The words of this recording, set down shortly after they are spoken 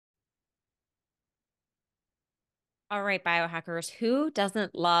All right, biohackers, who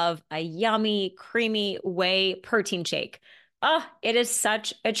doesn't love a yummy, creamy whey protein shake? Oh, it is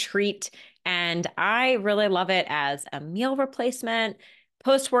such a treat. And I really love it as a meal replacement,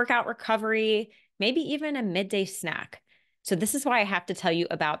 post-workout recovery, maybe even a midday snack. So this is why I have to tell you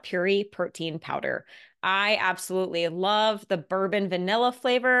about Puree protein powder. I absolutely love the bourbon vanilla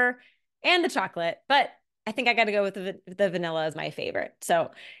flavor and the chocolate, but I think I got to go with the vanilla as my favorite.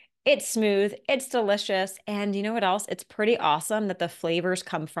 So it's smooth, it's delicious, and you know what else? It's pretty awesome that the flavors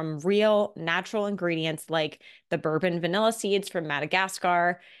come from real natural ingredients like the bourbon vanilla seeds from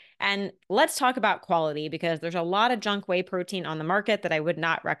Madagascar. And let's talk about quality because there's a lot of junk whey protein on the market that I would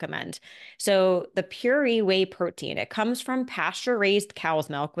not recommend. So, the Puree whey protein, it comes from pasture-raised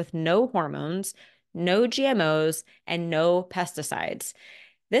cow's milk with no hormones, no GMOs, and no pesticides.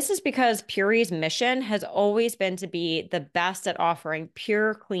 This is because Puree's mission has always been to be the best at offering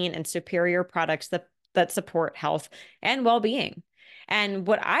pure, clean, and superior products that support health and well-being. And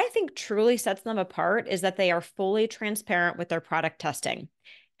what I think truly sets them apart is that they are fully transparent with their product testing.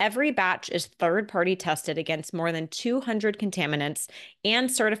 Every batch is third-party tested against more than 200 contaminants and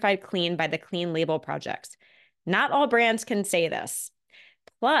certified clean by the Clean Label Project. Not all brands can say this.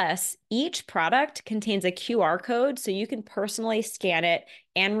 Plus, each product contains a QR code so you can personally scan it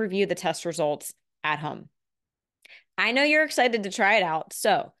and review the test results at home. I know you're excited to try it out.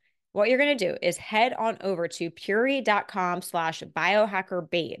 So, what you're going to do is head on over to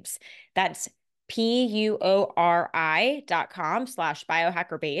puree.com/biohackerbabes. That's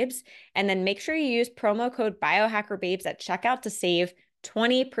PUORI.com/biohackerbabes. And then make sure you use promo code biohackerbabes at checkout to save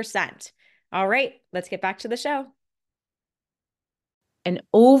 20%. All right, let's get back to the show. An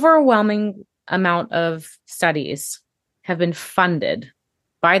overwhelming amount of studies have been funded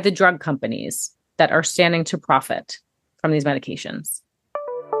by the drug companies that are standing to profit from these medications.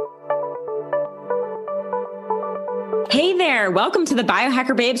 Hey there. Welcome to the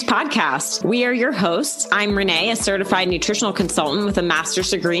Biohacker Babes podcast. We are your hosts. I'm Renee, a certified nutritional consultant with a master's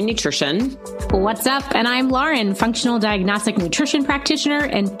degree in nutrition. What's up? And I'm Lauren, functional diagnostic nutrition practitioner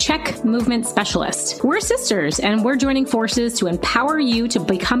and check movement specialist. We're sisters and we're joining forces to empower you to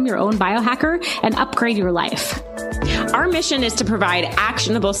become your own biohacker and upgrade your life. Our mission is to provide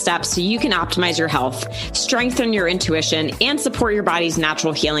actionable steps so you can optimize your health, strengthen your intuition, and support your body's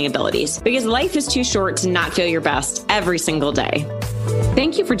natural healing abilities. Because life is too short to not feel your best every single day.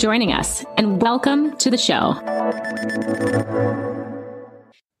 Thank you for joining us and welcome to the show.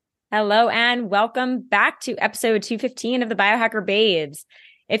 Hello and welcome back to episode 215 of the Biohacker Babes.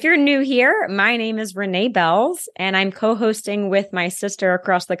 If you're new here, my name is Renee Bells and I'm co-hosting with my sister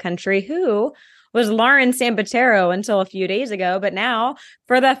across the country who was Lauren Sambatero until a few days ago, but now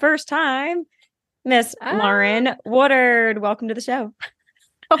for the first time, Miss Lauren Woodard. Welcome to the show.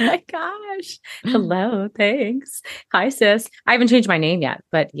 Oh my gosh. Hello. Thanks. Hi, sis. I haven't changed my name yet,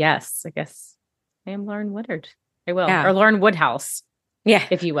 but yes, I guess I am Lauren Woodard. I will. Yeah. Or Lauren Woodhouse. Yeah.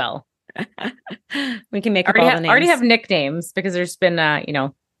 If you will. We can make up all the names. I already have nicknames because there's been,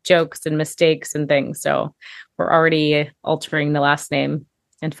 jokes and mistakes and things. So we're already altering the last name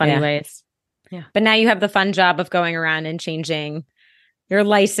in funny ways. Yeah. But now you have the fun job of going around and changing your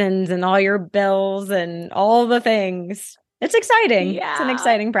license and all your bills and all the things. It's exciting. Yeah. It's an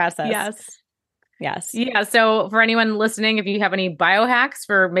exciting process. Yes. Yeah. So for anyone listening, if you have any biohacks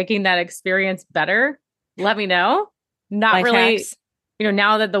for making that experience better, let me know. Not Life really, hacks.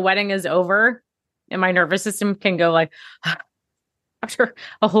 Now that the wedding is over and my nervous system can go like, after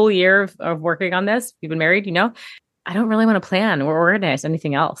a whole year of working on this, we've been married, I don't really want to plan or organize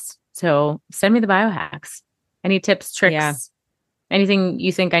anything else. So send me the biohacks. Any tips, tricks, anything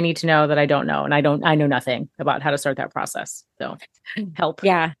you think I need to know that I don't know. And I know nothing about how to start that process. So help.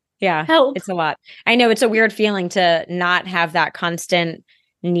 Yeah. Help. It's a lot. I know it's a weird feeling to not have that constant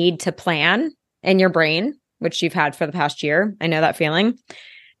need to plan in your brain, which you've had for the past year. I know that feeling.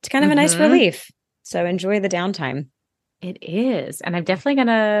 It's kind of a nice relief. So enjoy the downtime. It is. And I'm definitely going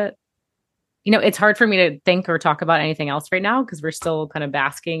to, it's hard for me to think or talk about anything else right now because we're still kind of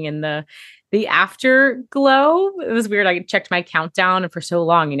basking in the afterglow. It was weird. I checked my countdown and for so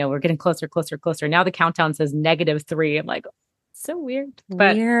long, we're getting closer. Now the countdown says -3. I'm like, so weird.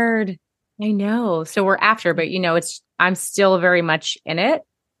 But weird. I know. So we're after, but I'm still very much in it.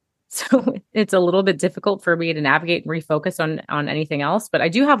 So it's a little bit difficult for me to navigate and refocus on anything else. But I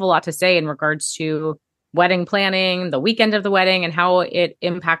do have a lot to say in regards to wedding planning, the weekend of the wedding, and how it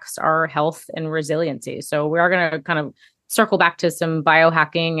impacts our health and resiliency. So we are going to kind of circle back to some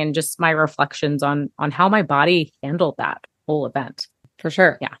biohacking and just my reflections on how my body handled that whole event. For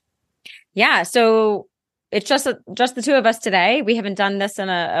sure. Yeah. Yeah. So it's just the two of us today. We haven't done this in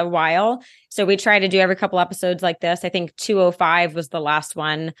a while. So we try to do every couple episodes like this. I think 205 was the last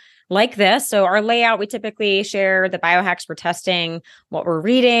one like this. So our layout, we typically share the biohacks we're testing, what we're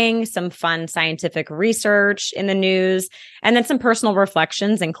reading, some fun scientific research in the news, and then some personal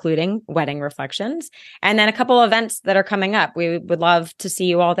reflections, including wedding reflections, and then a couple events that are coming up. We would love to see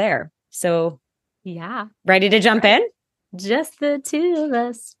you all there. So yeah, ready to jump in? Just the two of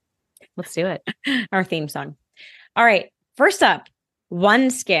us. Let's do it. Our theme song. All right. First up,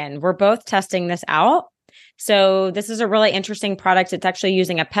 OneSkin. We're both testing this out. So this is a really interesting product. It's actually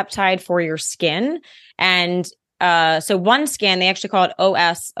using a peptide for your skin. And so OneSkin, they actually call it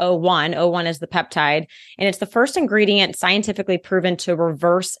OS01. O1 is the peptide. And it's the first ingredient scientifically proven to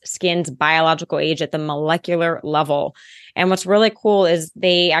reverse skin's biological age at the molecular level. And what's really cool is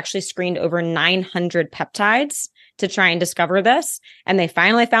they actually screened over 900 peptides to try and discover this. And they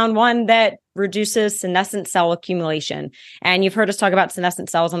finally found one that reduces senescent cell accumulation. And you've heard us talk about senescent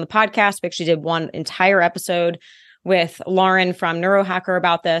cells on the podcast. We actually did one entire episode with Lauren from Neurohacker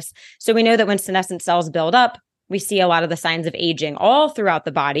about this. So we know that when senescent cells build up, we see a lot of the signs of aging all throughout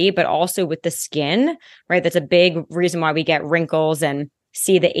the body, but also with the skin, right? That's a big reason why we get wrinkles and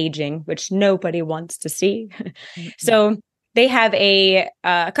see the aging, which nobody wants to see. So they have a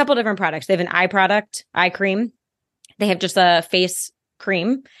couple different products. They have an eye product, eye cream. They have just a face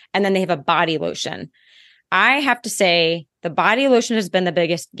cream, and then they have a body lotion. I have to say the body lotion has been the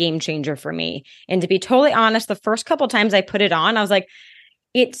biggest game changer for me. And to be totally honest, the first couple times I put it on, I was like,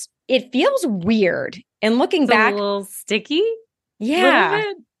 it feels weird. And looking back, a little sticky. Yeah.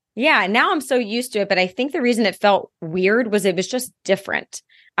 Yeah. Now I'm so used to it. But I think the reason it felt weird was it was just different.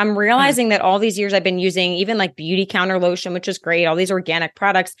 I'm realizing that all these years I've been using even like beauty counter lotion, which is great, all these organic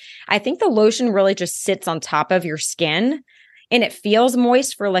products. I think the lotion really just sits on top of your skin and it feels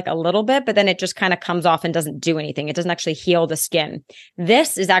moist for like a little bit, but then it just kind of comes off and doesn't do anything. It doesn't actually heal the skin.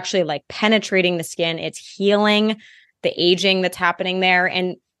 This is actually like penetrating the skin. It's healing the aging that's happening there.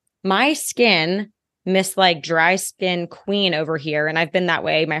 And my skin, Miss like dry skin queen over here, and I've been that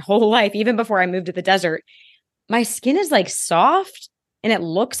way my whole life, even before I moved to the desert, my skin is like soft. And it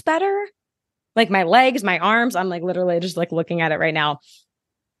looks better. Like my legs, my arms, I'm like literally just like looking at it right now.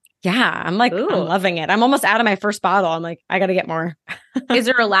 Yeah, I'm like, I'm loving it. I'm almost out of my first bottle. I'm like, I got to get more. Is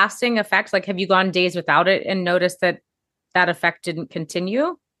there a lasting effect? Like, have you gone days without it and noticed that that effect didn't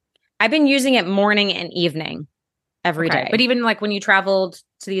continue? I've been using it morning and evening every day. But even like when you traveled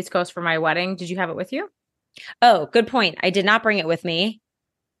to the East Coast for my wedding, did you have it with you? Oh, good point. I did not bring it with me.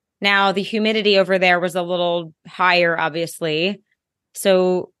 Now, the humidity over there was a little higher, obviously.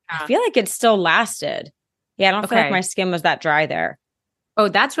 So I feel like it still lasted. Yeah, I don't feel like my skin was that dry there. Oh,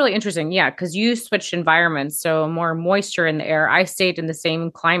 that's really interesting. Yeah, because you switched environments, so more moisture in the air. I stayed in the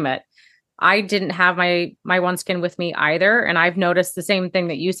same climate. I didn't have my OneSkin with me either. And I've noticed the same thing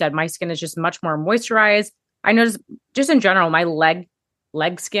that you said. My skin is just much more moisturized. I noticed just in general, my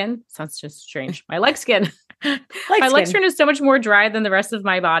leg skin sounds just strange. My leg skin, leg skin is so much more dry than the rest of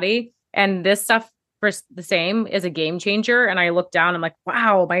my body. And this stuff for the same is a game changer. And I look down, I'm like,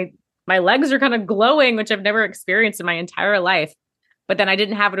 wow, my legs are kind of glowing, which I've never experienced in my entire life. But then I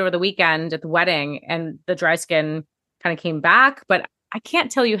didn't have it over the weekend at the wedding and the dry skin kind of came back. But I can't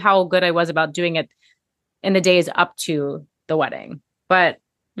tell you how good I was about doing it in the days up to the wedding. But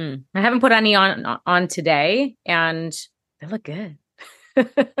I haven't put any on today and they look good.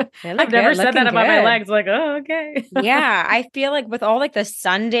 I've never said that about my legs. Like, oh, okay. Yeah. I feel like with all like the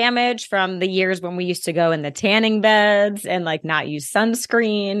sun damage from the years when we used to go in the tanning beds and like not use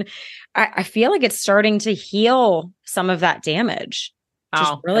sunscreen, I feel like it's starting to heal some of that damage. Which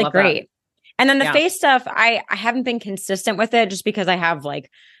is really great. That. And then the face stuff, I haven't been consistent with it just because I have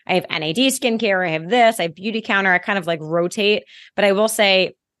NAD skincare. I have this, I have beauty counter. I kind of like rotate, but I will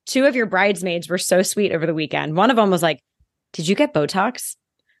say 2 of your bridesmaids were so sweet over the weekend. One of them was like, did you get Botox?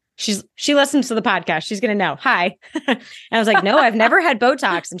 She listens to the podcast. She's going to know. Hi. And I was like, no, I've never had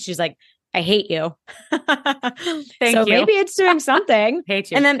Botox. And she's like, I hate you. Thank you. Maybe it's doing something.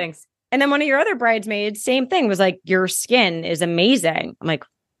 Hate you. And then, thanks. And then one of your other bridesmaids, same thing, was like, your skin is amazing. I'm like,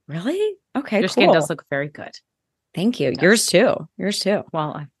 really? Okay, your skin does look very good. Thank you. Yours too.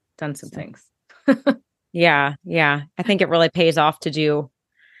 Well, I've done some things. Yeah. I think it really pays off to do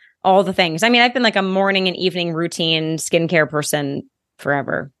all the things. I mean, I've been like a morning and evening routine skincare person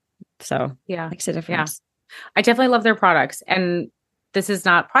forever. So yeah, makes a difference. Yeah. I definitely love their products. And this is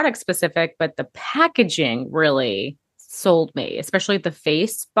not product specific, but the packaging really sold me, especially the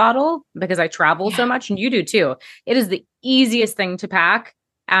face bottle, because I travel so much and you do too. It is the easiest thing to pack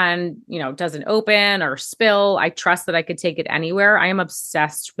and, doesn't open or spill. I trust that I could take it anywhere. I am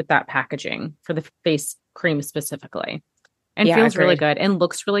obsessed with that packaging for the face cream specifically, and Yeah, feels really agreed. good and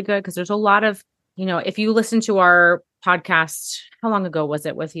looks really good because there's a lot of, if you listen to our podcast, how long ago was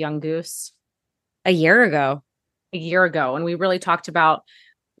it with Young Goose? A year ago. A year ago. And we really talked about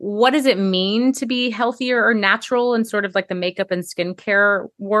what does it mean to be healthier or natural in sort of like the makeup and skincare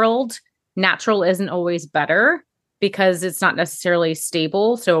world. Natural isn't always better because it's not necessarily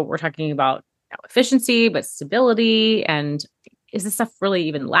stable. So we're talking about efficiency, but stability. And is this stuff really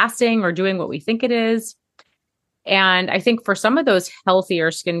even lasting or doing what we think it is? And I think for some of those healthier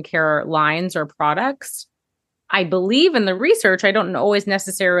skincare lines or products, I believe in the research. I don't always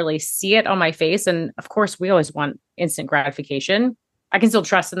necessarily see it on my face. And of course, we always want instant gratification. I can still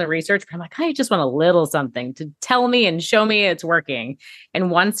trust in the research, but I'm like, I just want a little something to tell me and show me it's working. And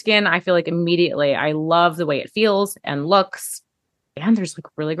OneSkin, I feel like immediately I love the way it feels and looks. And there's like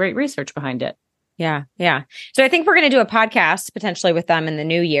really great research behind it. Yeah. Yeah. So I think we're going to do a podcast potentially with them in the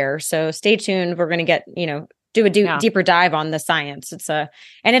new year. So stay tuned. We're going to get, do a deeper dive on the science. I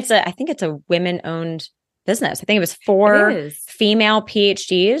think it's a women owned business. I think it was 4 female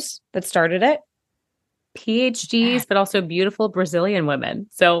PhDs that started it. PhDs, but also beautiful Brazilian women.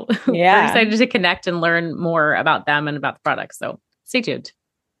 So yeah, we're excited to connect and learn more about them and about the products. So stay tuned.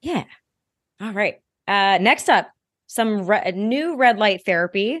 Yeah. All right. Next up, some new red light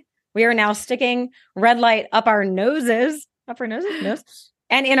therapy. We are now sticking red light up our noses, nose,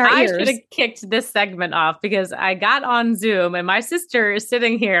 and in our ears. I should have kicked this segment off because I got on Zoom and my sister is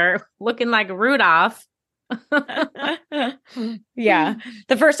sitting here looking like Rudolph. Yeah.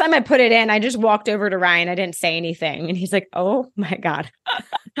 The first time I put it in, I just walked over to Ryan. I didn't say anything. And he's like, oh my God.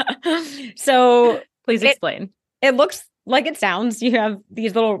 So please explain. It looks like it sounds. You have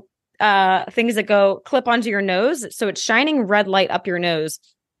these little things that go clip onto your nose. So it's shining red light up your nose.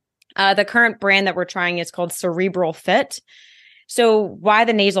 The current brand that we're trying is called Cerebral Fit. So why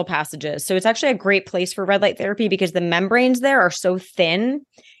the nasal passages? So it's actually a great place for red light therapy because the membranes there are so thin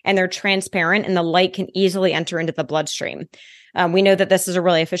and they're transparent and the light can easily enter into the bloodstream. We know that this is a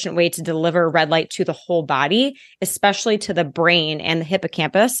really efficient way to deliver red light to the whole body, especially to the brain and the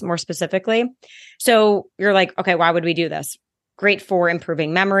hippocampus more specifically. So you're like, okay, why would we do this? Great for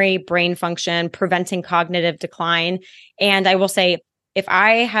improving memory, brain function, preventing cognitive decline. And I will say, if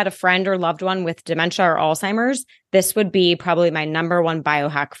I had a friend or loved one with dementia or Alzheimer's, this would be probably my number one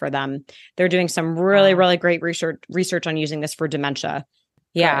biohack for them. They're doing some really, really great research on using this for dementia.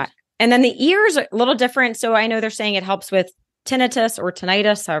 Yeah. Good. And then the ears are a little different. So I know they're saying it helps with tinnitus or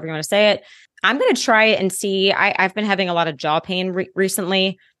tinnitus, however you want to say it. I'm going to try it and see. I've been having a lot of jaw pain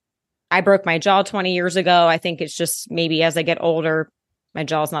recently. I broke my jaw 20 years ago. I think it's just maybe as I get older, my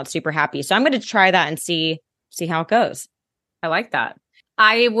jaw's not super happy. So I'm going to try that and see how it goes. I like that.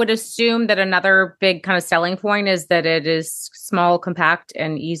 I would assume that another big kind of selling point is that it is small, compact,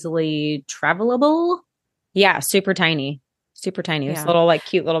 and easily travelable. Yeah, super tiny. Yeah. It's a little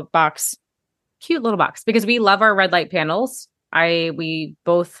cute little box. Cute little box because we love our red light panels. We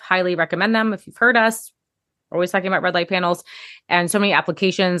both highly recommend them. If you've heard us, we're always talking about red light panels and so many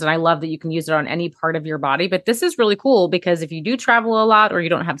applications. And I love that you can use it on any part of your body. But this is really cool because if you do travel a lot or you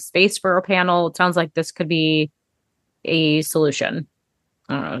don't have space for a panel, it sounds like this could be a solution.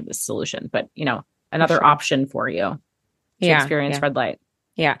 I don't know the solution, but another option for you to experience red light.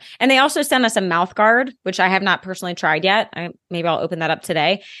 Yeah. And they also sent us a mouth guard, which I have not personally tried yet. Maybe I'll open that up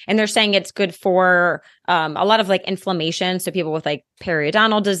today. And they're saying it's good for a lot of inflammation. So people with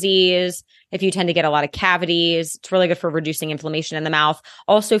periodontal disease, if you tend to get a lot of cavities, it's really good for reducing inflammation in the mouth.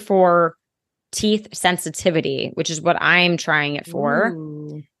 Also for teeth sensitivity, which is what I'm trying it for.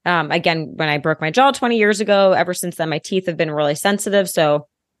 Ooh. Again, when I broke my jaw 20 years ago, ever since then, my teeth have been really sensitive. So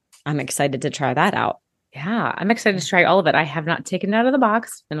I'm excited to try that out. Yeah, I'm excited to try all of it. I have not taken it out of the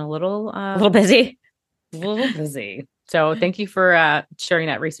box. Been a little busy. So thank you for sharing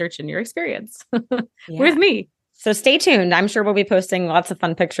that research and your experience with me. So stay tuned. I'm sure we'll be posting lots of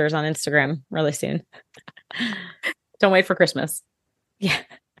fun pictures on Instagram really soon. Don't wait for Christmas. Yeah.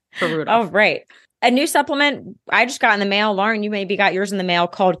 For Rudolph. Oh, right. A new supplement I just got in the mail. Lauren, you maybe got yours in the mail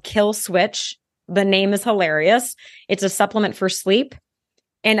called Kill Switch. The name is hilarious. It's a supplement for sleep.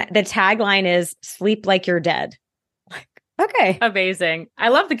 And the tagline is sleep like you're dead. Okay. Amazing. I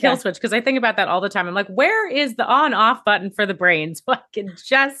love the kill switch because I think about that all the time. I'm like, where is the on off button for the brain so I can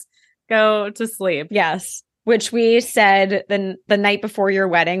just go to sleep? Yes. Which we said the night before your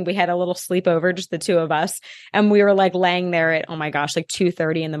wedding, we had a little sleepover, just the two of us. And we were laying there at,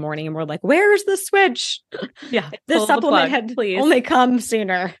 2:30 in the morning. And we're like, where's the switch? Yeah. This supplement had only come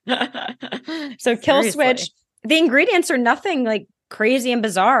sooner. So Kill Switch. The ingredients are nothing crazy and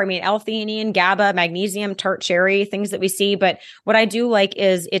bizarre. I mean, L-theanine, GABA, magnesium, tart cherry, things that we see. But what I do like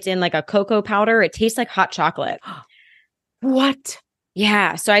is it's in like a cocoa powder. It tastes like hot chocolate. What?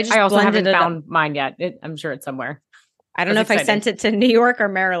 Yeah. So I just I also blended haven't it up. found mine yet. I'm sure it's somewhere. I don't know if I sent it to New York or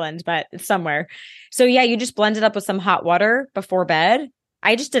Maryland, but it's somewhere. So yeah, you just blend it up with some hot water before bed.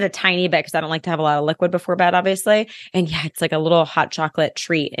 I just did a tiny bit because I don't like to have a lot of liquid before bed, obviously. And yeah, it's like a little hot chocolate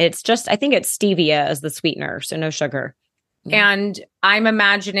treat. It's just, I think it's stevia as the sweetener, so no sugar. Yeah. And I'm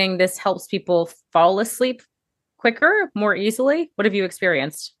imagining this helps people fall asleep quicker, more easily. What have you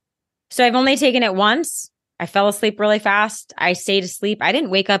experienced? So I've only taken it once. I fell asleep really fast. I stayed asleep. I didn't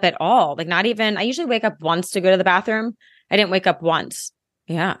wake up at all. Like not even, I usually wake up once to go to the bathroom. I didn't wake up once.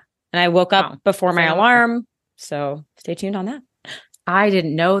 Yeah. And I woke up before my alarm. So stay tuned on that. I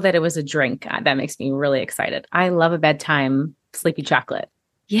didn't know that it was a drink. That makes me really excited. I love a bedtime sleepy chocolate.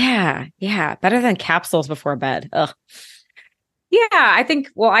 Yeah. Yeah. Better than capsules before bed. Ugh. Yeah. I think,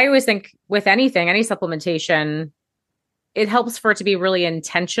 well, I always think with anything, any supplementation, it helps for it to be really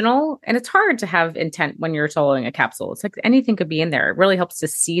intentional. And it's hard to have intent when you're swallowing a capsule. It's like anything could be in there. It really helps to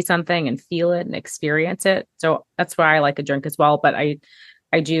see something and feel it and experience it. So that's why I like a drink as well. But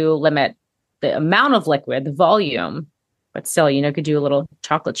I do limit the amount of liquid, the volume, but still, could do a little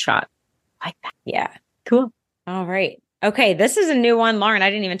chocolate shot like that. Yeah. Cool. All right. Okay. This is a new one. Lauren, I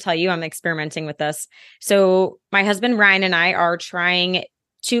didn't even tell you I'm experimenting with this. So my husband, Ryan, and I are trying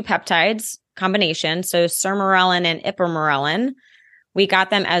 2 peptides combination. So sermorelin and ipamorelin. We got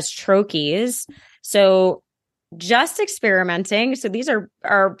them as troches. So just experimenting. So these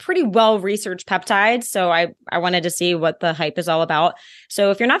are pretty well-researched peptides. So I wanted to see what the hype is all about.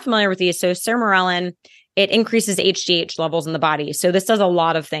 So if you're not familiar with these, so sermorelin, it increases HGH levels in the body. So this does a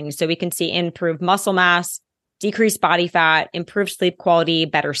lot of things. So we can see improved muscle mass, decreased body fat, improved sleep quality,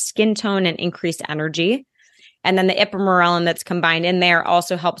 better skin tone, and increased energy. And then the ipamorelin that's combined in there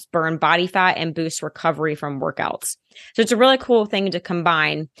also helps burn body fat and boost recovery from workouts. So it's a really cool thing to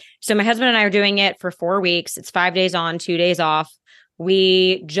combine. So my husband and I are doing it for 4 weeks. It's 5 days on, 2 days off.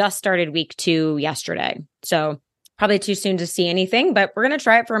 We just started week 2 yesterday. So probably too soon to see anything, but we're going to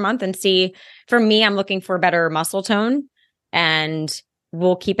try it for a month and see. For me, I'm looking for better muscle tone, and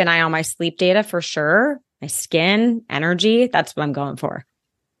we'll keep an eye on my sleep data for sure. My skin, energy, that's what I'm going for.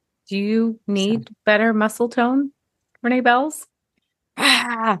 Do you need better muscle tone, Renee Bells?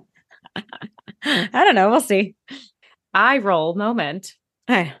 I don't know. We'll see. Eye roll moment.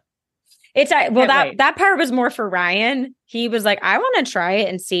 That part was more for Ryan. He was like, I want to try it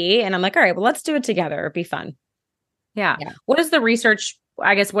and see. And I'm like, all right, well, let's do it together. It'd be fun. Yeah. What is the research?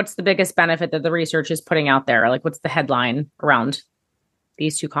 I guess what's the biggest benefit that the research is putting out there? Like what's the headline around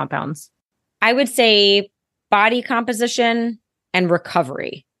these 2 compounds? I would say body composition and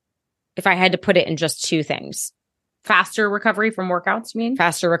recovery. If I had to put it in just 2 things. Faster recovery from workouts, you mean?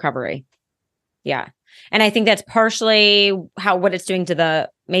 Faster recovery. Yeah. And I think that's partially what it's doing to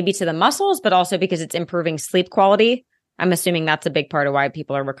the muscles, but also because it's improving sleep quality. I'm assuming that's a big part of why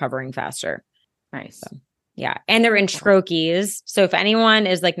people are recovering faster. Nice. So, yeah. And they're in troches. So if anyone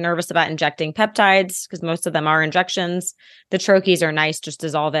is like nervous about injecting peptides, because most of them are injections, the troches are nice. Just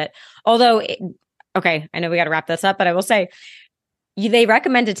dissolve it. Although, okay, I know we got to wrap this up, but I will say they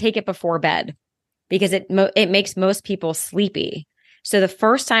recommend to take it before bed because it makes most people sleepy. So the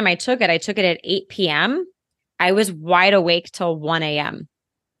first time I took it at 8 p.m. I was wide awake till 1 a.m.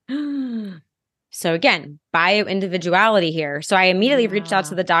 So again, bio-individuality here. So I immediately reached out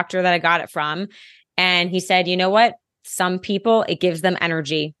to the doctor that I got it from. And he said, you know what? Some people, it gives them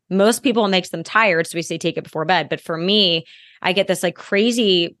energy. Most people, it makes them tired. So we say take it before bed. But for me, I get this like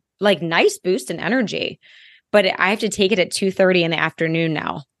crazy, like nice boost in energy. But I have to take it at 2:30 in the afternoon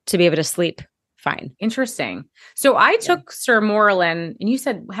now to be able to sleep fine. Interesting. So I took sermorelin, and you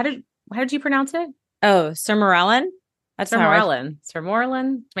said, how did you pronounce it? Oh, sermorelin? That's sermorelin.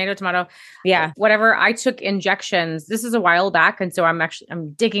 Sermorelin, tomato. Yeah. Whatever. I took injections. This is a while back. And so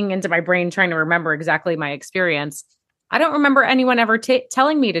I'm digging into my brain trying to remember exactly my experience. I don't remember anyone ever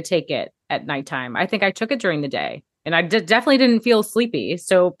telling me to take it at nighttime. I think I took it during the day. And I definitely didn't feel sleepy.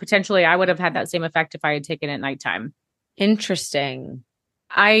 So potentially I would have had that same effect if I had taken it at nighttime. Interesting.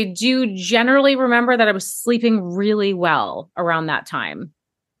 I do generally remember that I was sleeping really well around that time.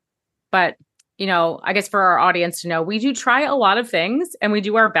 But, I guess for our audience to know, we do try a lot of things and we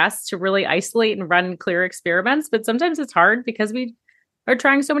do our best to really isolate and run clear experiments. But sometimes it's hard because we are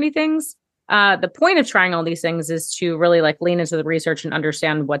trying so many things. The point of trying all these things is to really lean into the research and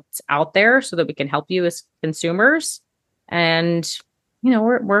understand what's out there so that we can help you as consumers. And,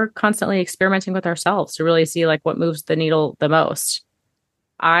 we're constantly experimenting with ourselves to really see what moves the needle the most.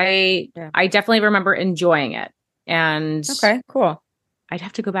 I definitely remember enjoying it. And okay, cool. I'd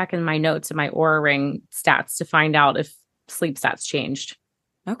have to go back in my notes and my Aura Ring stats to find out if sleep stats changed.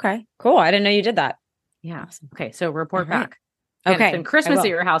 Okay, cool. I didn't know you did that. Yeah. Okay. So report All right. back. And Okay. it's been Christmas at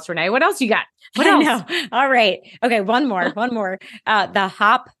your house, Renee. What else you got? What I else? know. All right. Okay. One more. The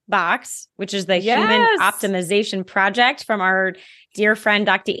Hop Box, which is the Human Optimization Project from our dear friend,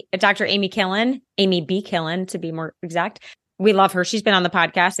 Dr. Amy Killen, Amy B. Killen, to be more exact. We love her. She's been on the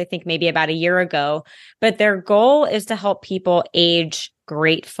podcast, I think maybe about a year ago, but their goal is to help people age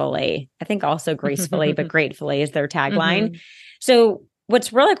gratefully. I think also gracefully, but gratefully is their tagline. Mm-hmm. So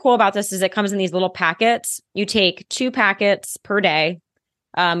what's really cool about this is it comes in these little packets. You take 2 packets per day,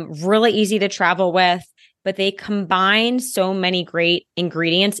 really easy to travel with, but they combine so many great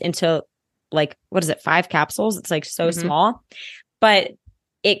ingredients into like, what is it? 5 capsules. It's like so small, but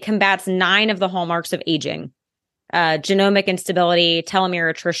it combats 9 of the hallmarks of aging. Genomic instability, telomere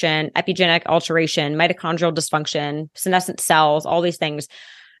attrition, epigenetic alteration, mitochondrial dysfunction, senescent cells, all these things.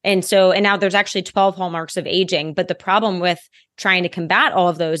 And now there's actually 12 hallmarks of aging. But the problem with trying to combat all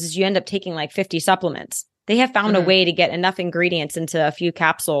of those is you end up taking like 50 supplements. They have found a way to get enough ingredients into a few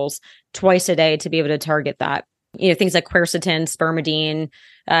capsules twice a day to be able to target that. Things like quercetin, spermidine,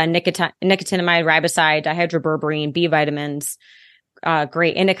 nicotinamide riboside, dihydroberberine, B vitamins.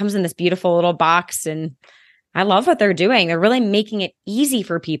 Great. And it comes in this beautiful little box. And I love what they're doing. They're really making it easy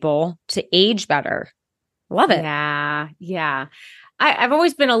for people to age better. Love it. Yeah. Yeah. I've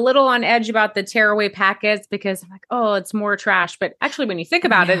always been a little on edge about the tearaway packets because I'm like, oh, it's more trash. But actually, when you think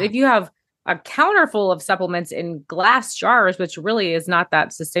about it, if you have a counter full of supplements in glass jars, which really is not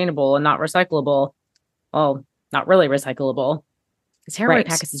that sustainable and not recyclable, well, not really recyclable, the tearaway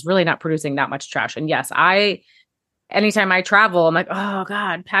packets is really not producing that much trash. And yes, anytime I travel, I'm like, oh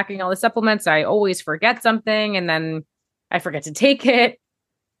God, packing all the supplements, I always forget something and then I forget to take it.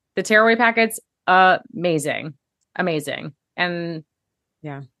 The tearaway packets, amazing. And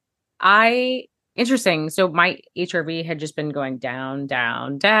yeah, interesting. So my HRV had just been going down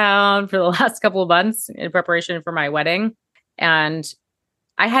for the last couple of months in preparation for my wedding. And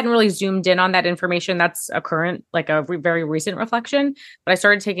I hadn't really zoomed in on that information. That's a current, like a very recent reflection. But I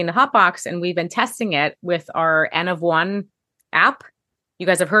started taking the Hot Box and we've been testing it with our N of 1 app. You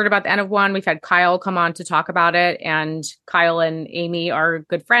guys have heard about the N of 1. We've had Kyle come on to talk about it. And Kyle and Amy are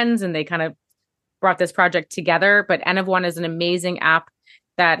good friends and they kind of brought this project together. But N of 1 is an amazing app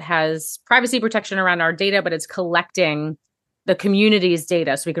that has privacy protection around our data, but it's collecting the community's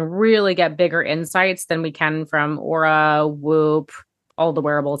data. So we can really get bigger insights than we can from Aura, Whoop, all the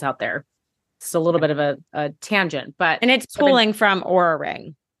wearables out there. It's a little bit of a tangent, and it's pulling from Aura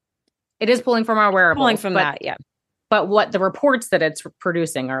Ring. It is pulling from our wearables. Pulling from that, yeah. But what the reports that it's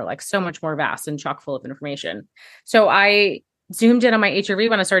producing are like so much more vast and chock full of information. So I zoomed in on my HRV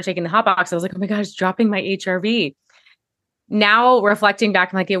when I started taking the Hot Box. I was like, oh my gosh, dropping my HRV. Now reflecting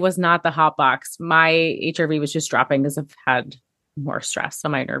back, I'm like, it was not the Hot Box. My HRV was just dropping because I've had more stress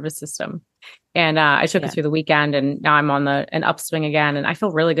on my nervous system. And I took it through the weekend and now I'm on an upswing again. And I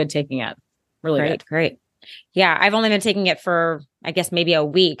feel really good taking it. Really good. Great. Yeah. I've only been taking it for, I guess, maybe a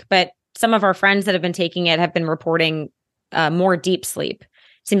week, but some of our friends that have been taking it have been reporting more deep sleep.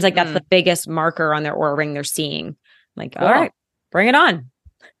 Seems like that's the biggest marker on their Aura Ring they're seeing. Like, all right, bring it on.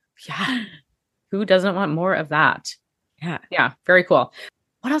 Yeah. Who doesn't want more of that? Yeah. Yeah. Very cool.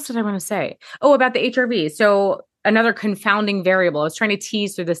 What else did I want to say? Oh, about the HRV. So another confounding variable. I was trying to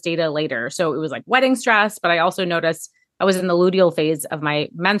tease through this data later. So it was like wedding stress, but I also noticed I was in the luteal phase of my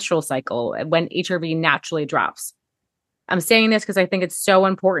menstrual cycle when HRV naturally drops. I'm saying this because I think it's so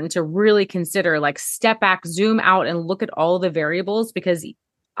important to really consider, like, step back, zoom out and look at all the variables, because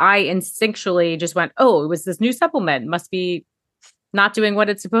I instinctually just went, oh, it was this new supplement, must be not doing what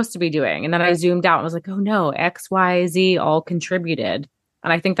it's supposed to be doing. And then I zoomed out and was like, oh no, X, Y, Z all contributed.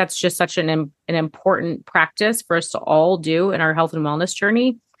 And I think that's just such an important practice for us to all do in our health and wellness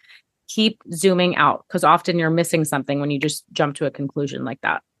journey. Keep zooming out, because often you're missing something when you just jump to a conclusion like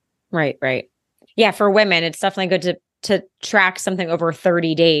that. Right. Yeah. For women, it's definitely good to track something over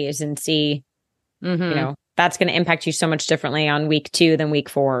 30 days and see, that's going to impact you so much differently on week 2 than week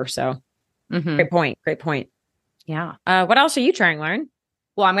 4. So great point. Yeah. What else are you trying, Lauren?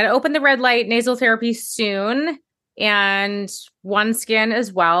 Well, I'm going to open the red light nasal therapy soon, and OneSkin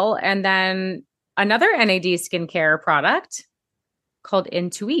as well. And then another NAD skincare product called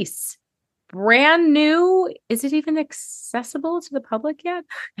Intuisse. Brand new. Is it even accessible to the public yet?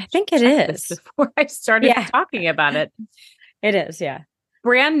 I think it is. Before I started talking about it. It is, yeah.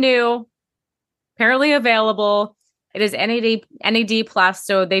 Brand new, apparently available. It is NAD plus.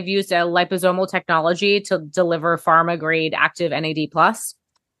 So they've used a liposomal technology to deliver pharma grade active NAD plus.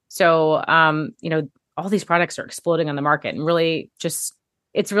 So, all these products are exploding on the market, and really just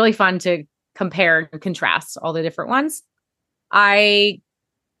it's really fun to compare and contrast all the different ones. I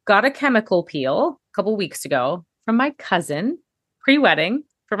got a chemical peel a couple weeks ago from my cousin pre-wedding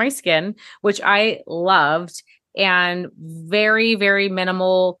for my skin, which I loved, and very, very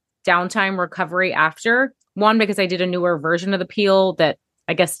minimal downtime recovery after. One, because I did a newer version of the peel that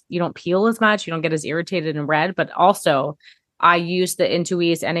I guess you don't peel as much, you don't get as irritated and red, but also I used the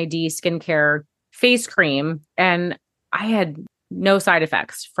Intui's NAD skincare face cream and I had no side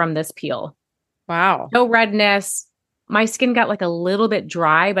effects from this peel. Wow. No redness. My skin got like a little bit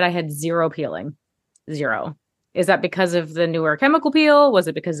dry, but I had zero peeling. Zero. Is that because of the newer chemical peel? Was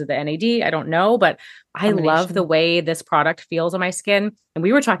it because of the NAD? I don't know, but I love the way this product feels on my skin. And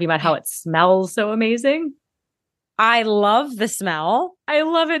we were talking about how it smells so amazing. I love the smell. I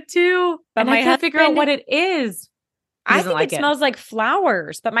love it too. But I can't figure out what it is. I think it smells like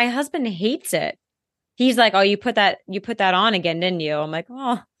flowers, but my husband hates it. He's like, "Oh, you put that on again, didn't you?" I'm like,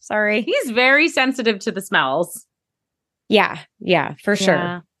 "Oh, sorry." He's very sensitive to the smells. Yeah, for sure.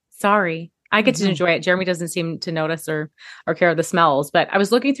 Yeah, sorry. I get to enjoy it. Jeremy doesn't seem to notice or care of the smells, but I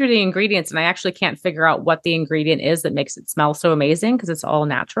was looking through the ingredients and I actually can't figure out what the ingredient is that makes it smell so amazing because it's all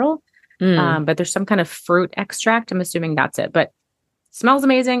natural. But there's some kind of fruit extract. I'm assuming that's it, but smells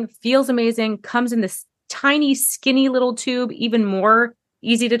amazing, feels amazing, comes in this tiny, skinny little tube, even more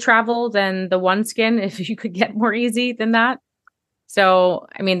easy to travel than the OneSkin if you could get more easy than that. So,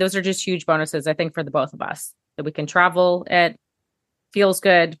 I mean, those are just huge bonuses, I think, for the both of us that we can travel. It feels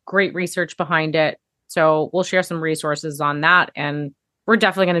good, great research behind it. So we'll share some resources on that. And we're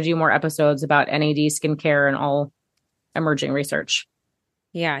definitely going to do more episodes about NAD skincare and all emerging research.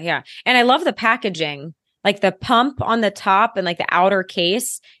 Yeah. And I love the packaging, like the pump on the top and like the outer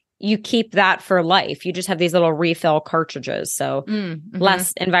case. You keep that for life. You just have these little refill cartridges. So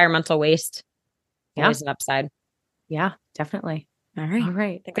less environmental waste. Always an upside. Yeah, definitely. All right.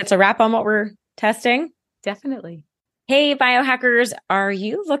 I think that's a wrap on what we're testing. Definitely. Hey, biohackers, are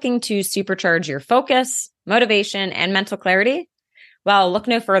you looking to supercharge your focus, motivation, and mental clarity? Well, look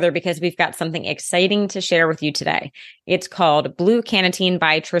no further because we've got something exciting to share with you today. It's called Blue Cannatine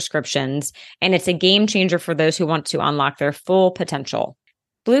by Triscriptions, and it's a game changer for those who want to unlock their full potential.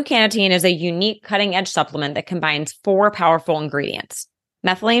 Blue Cannatine is a unique cutting-edge supplement that combines 4 powerful ingredients: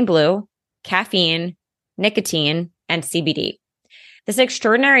 methylene blue, caffeine, nicotine, and CBD. This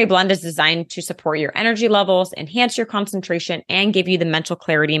extraordinary blend is designed to support your energy levels, enhance your concentration, and give you the mental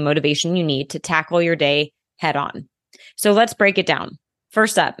clarity and motivation you need to tackle your day head on. So let's break it down.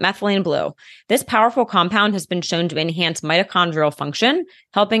 First up, methylene blue. This powerful compound has been shown to enhance mitochondrial function,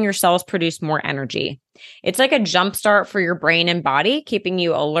 helping your cells produce more energy. It's like a jumpstart for your brain and body, keeping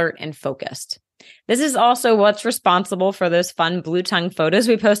you alert and focused. This is also what's responsible for those fun blue tongue photos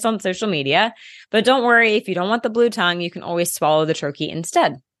we post on social media. But don't worry, if you don't want the blue tongue, you can always swallow the troche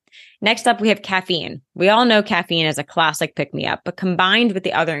instead. Next up, we have caffeine. We all know caffeine is a classic pick-me-up, but combined with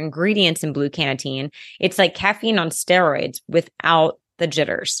the other ingredients in Blue Cannatine, it's like caffeine on steroids without the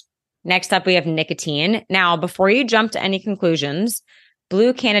jitters. Next up, we have nicotine. Now, before you jump to any conclusions,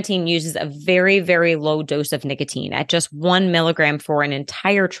 Blue Cannatine uses a very, very low dose of nicotine at just 1 milligram for an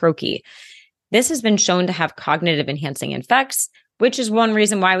entire troche. This has been shown to have cognitive enhancing effects, which is one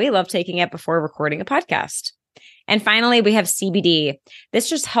reason why we love taking it before recording a podcast. And finally, we have CBD. This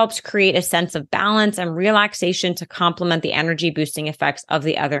just helps create a sense of balance and relaxation to complement the energy boosting effects of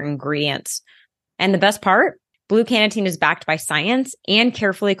the other ingredients. And the best part, Blue Cannatine is backed by science and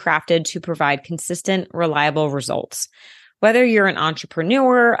carefully crafted to provide consistent, reliable results. Whether you're an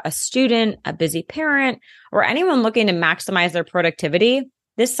entrepreneur, a student, a busy parent, or anyone looking to maximize their productivity,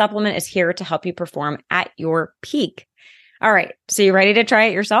 this supplement is here to help you perform at your peak. All right, so you ready to try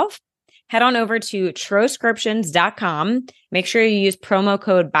it yourself? Head on over to troscriptions.com. Make sure you use promo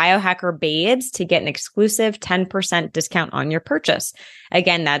code BiohackerBabes to get an exclusive 10% discount on your purchase.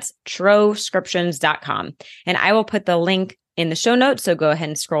 Again, that's troscriptions.com. And I will put the link in the show notes, so go ahead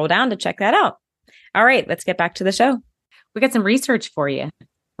and scroll down to check that out. All right, let's get back to the show. We got some research for you.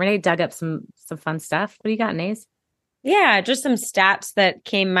 Renee dug up some fun stuff. What do you got, Naze? Yeah, just some stats that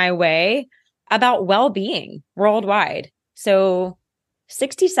came my way about well-being worldwide. So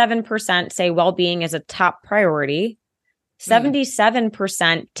 67% say well-being is a top priority.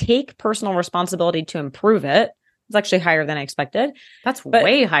 77% take personal responsibility to improve it. It's actually higher than I expected. That's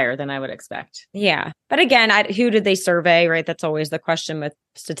way higher than I would expect. Yeah. But again, who did they survey, right? That's always the question with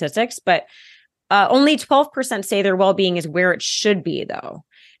statistics. But only 12% say their well-being is where it should be, though.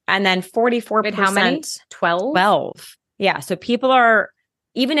 And then 44%. Wait, how many? 12? 12. Yeah. So people are,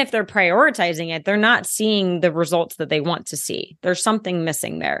 even if they're prioritizing it, they're not seeing the results that they want to see. There's something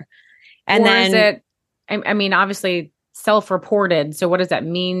missing there. And or then is it, I mean, obviously self-reported. So what does that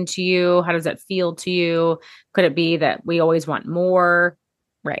mean to you? How does that feel to you? Could it be that we always want more?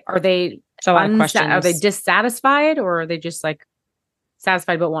 Right. Are they So a lot of questions. Are they dissatisfied, or are they just like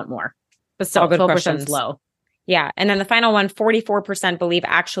satisfied but want more? But still, All good 12% is questions. low. Yeah. And then the final one, 44% believe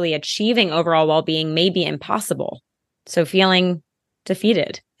actually achieving overall well-being may be impossible. So feeling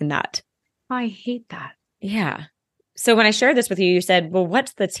defeated in that. I hate that. Yeah. So when I shared this with you, you said, well,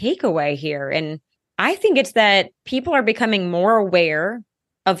 what's the takeaway here? And I think it's that people are becoming more aware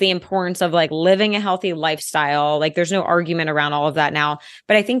of the importance of like living a healthy lifestyle. Like there's no argument around all of that now,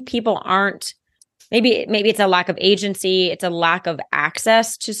 but I think people aren't, maybe it's a lack of agency. It's a lack of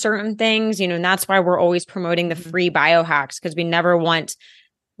access to certain things, and that's why we're always promoting the free biohacks, because we never want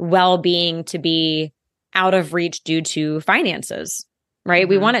well-being to be out of reach due to finances, right?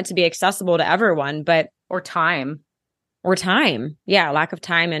 We want it to be accessible to everyone, or time. Yeah. Lack of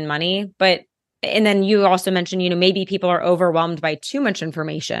time and money. And then you also mentioned, maybe people are overwhelmed by too much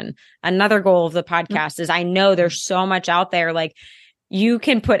information. Another goal of the podcast is I know there's so much out there. Like you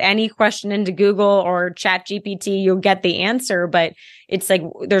can put any question into Google or Chat GPT, you'll get the answer, but it's like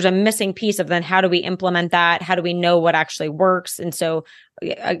there's a missing piece of then how do we implement that? How do we know what actually works? And so,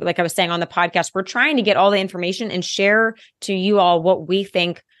 like I was saying on the podcast, we're trying to get all the information and share to you all what we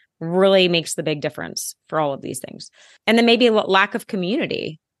think really makes the big difference for all of these things. And then maybe lack of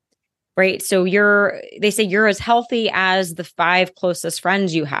community. Right. So they say you're as healthy as the 5 closest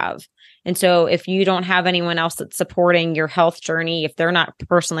friends you have. And so if you don't have anyone else that's supporting your health journey, if they're not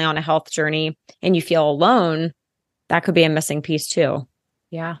personally on a health journey and you feel alone, that could be a missing piece too.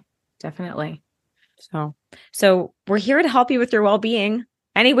 Yeah, definitely. So we're here to help you with your well-being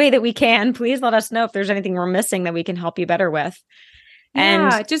any way that we can. Please let us know if there's anything we're missing that we can help you better with.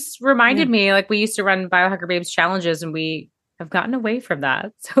 Yeah, it just reminded me, like we used to run Biohacker Babes challenges and we have gotten away from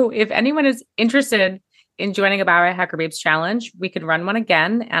that. So if anyone is interested in joining a Biohacker Babes challenge, we could run one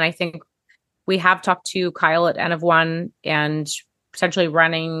again. And I think we have talked to Kyle at N of One and potentially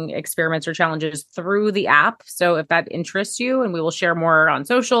running experiments or challenges through the app. So if that interests you, and we will share more on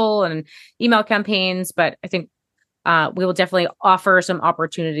social and email campaigns, but I think we will definitely offer some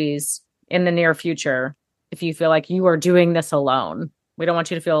opportunities in the near future if you feel like you are doing this alone. We don't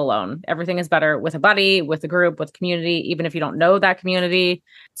want you to feel alone. Everything is better with a buddy, with a group, with community. Even if you don't know that community,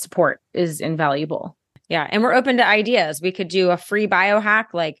 support is invaluable. Yeah. And we're open to ideas. We could do a free biohack,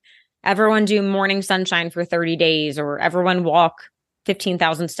 like everyone do morning sunshine for 30 days, or everyone walk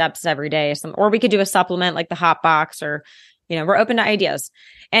 15,000 steps every day. Or we could do a supplement like the hot box, or, we're open to ideas.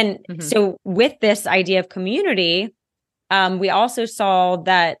 And so with this idea of community, we also saw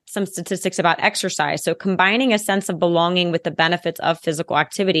that some statistics about exercise. So combining a sense of belonging with the benefits of physical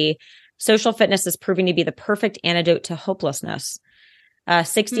activity, social fitness is proving to be the perfect antidote to hopelessness.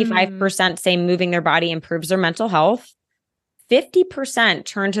 65% say moving their body improves their mental health. 50%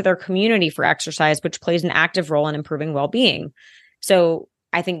 turn to their community for exercise, which plays an active role in improving well-being. So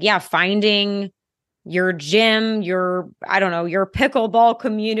I think, finding your gym, your pickleball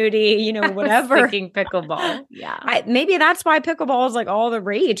community, whatever. Thinking pickleball. Yeah. Maybe that's why pickleball is like all the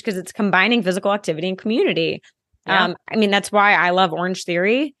rage, because it's combining physical activity and community. Yeah. That's why I love Orange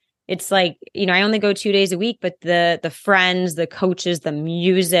Theory. It's like, I only go 2 days a week, but the friends, the coaches, the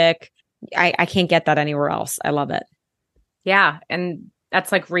music, I can't get that anywhere else. I love it. Yeah. And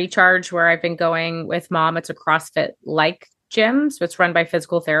that's like Recharge, where I've been going with Mom. It's a CrossFit-like gym. So it's run by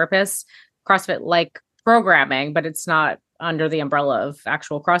physical therapists. CrossFit-like programming, but it's not under the umbrella of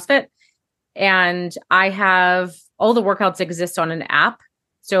actual CrossFit. And I have all the workouts exist on an app.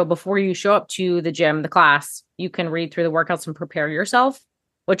 So before you show up to the gym, the class, you can read through the workouts and prepare yourself,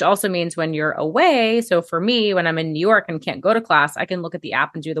 which also means when you're away. So for me, when I'm in New York and can't go to class, I can look at the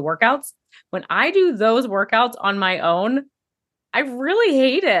app and do the workouts. When I do those workouts on my own, I really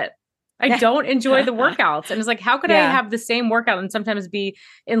hate it. I don't enjoy the workouts. And it's like, how could I have the same workout and sometimes be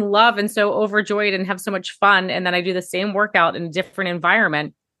in love and so overjoyed and have so much fun, and then I do the same workout in a different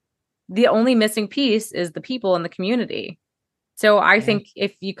environment? The only missing piece is the people in the community. So I think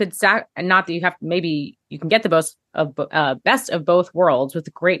if you could not that you have, maybe you can get the best of both worlds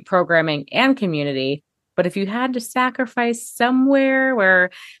with great programming and community. But if you had to sacrifice somewhere, where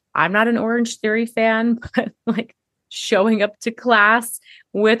I'm not an Orange Theory fan, but like showing up to class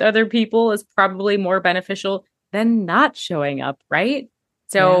with other people is probably more beneficial than not showing up, right?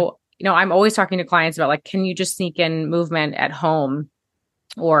 So, I'm always talking to clients about like, can you just sneak in movement at home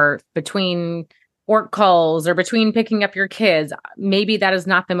or between work calls or between picking up your kids? Maybe that is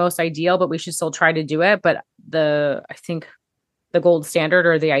not the most ideal, but we should still try to do it. But I think the gold standard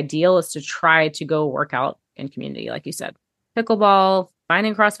or the ideal is to try to go work out in community, like you said. Pickleball,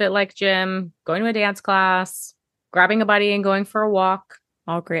 finding CrossFit-like gym, going to a dance class. grabbing a buddy and going for a walk.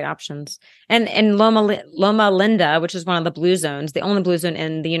 All great options. And Loma Linda, which is one of the blue zones, the only blue zone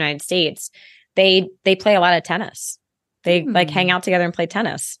in the United States, they play a lot of tennis. They like hang out together and play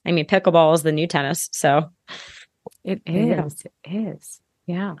tennis. I mean, pickleball is the new tennis. So it is. It is.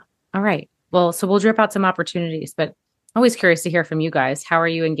 Yeah. All right. Well, so we'll drip out some opportunities, but always curious to hear from you guys. How are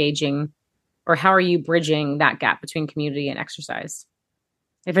you engaging or how are you bridging that gap between community and exercise?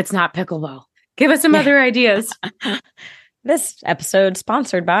 If it's not pickleball, give us some other ideas. This episode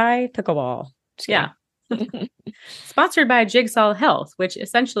sponsored by pickleball. Yeah. Sponsored by Jigsaw Health, which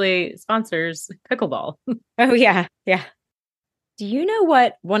essentially sponsors pickleball. Oh, yeah. Yeah. Do you know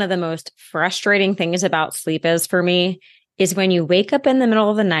what one of the most frustrating things about sleep is for me? Is when you wake up in the middle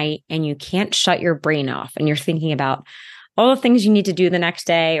of the night and you can't shut your brain off and you're thinking about all the things you need to do the next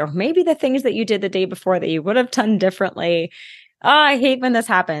day, or maybe the things that you did the day before that you would have done differently. Oh, I hate when this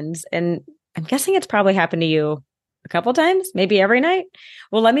happens. And I'm guessing it's probably happened to you a couple times, maybe every night.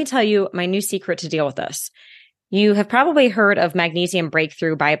 Well, let me tell you my new secret to deal with this. You have probably heard of magnesium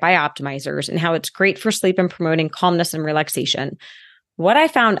breakthrough by Bioptimizers and how it's great for sleep and promoting calmness and relaxation. What I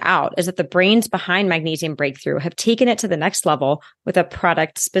found out is that the brains behind magnesium breakthrough have taken it to the next level with a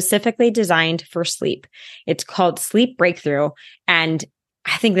product specifically designed for sleep. It's called Sleep Breakthrough, and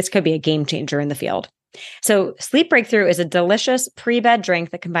I think this could be a game changer in the field. So Sleep Breakthrough is a delicious pre-bed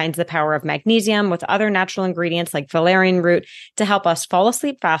drink that combines the power of magnesium with other natural ingredients like valerian root to help us fall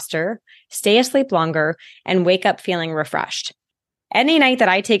asleep faster, stay asleep longer, and wake up feeling refreshed. Any night that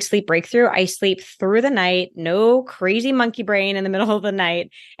I take Sleep Breakthrough, I sleep through the night, no crazy monkey brain in the middle of the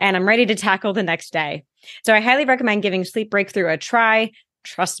night, and I'm ready to tackle the next day. So I highly recommend giving Sleep Breakthrough a try.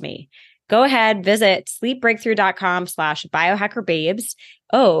 Trust me. Go ahead, visit sleepbreakthrough.com/biohackerbabes.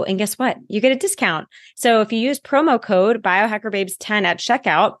 Oh, and guess what? You get a discount. So if you use promo code biohackerbabes10 at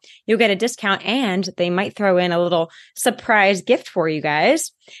checkout, you'll get a discount and they might throw in a little surprise gift for you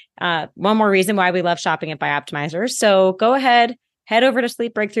guys. One more reason why we love shopping at Bioptimizers. So go ahead, head over to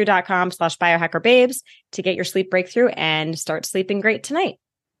sleepbreakthrough.com/biohackerbabes to get your sleep breakthrough and start sleeping great tonight.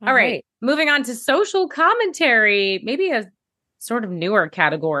 All right. Moving on to social commentary, maybe a sort of newer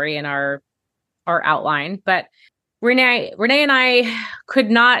category in our outline, but Renee and I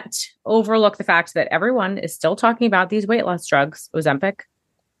could not overlook the fact that everyone is still talking about these weight loss drugs, Ozempic,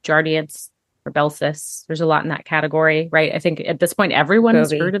 Jardiance, Rybelsus. There's a lot in that category, right? I think at this point, everyone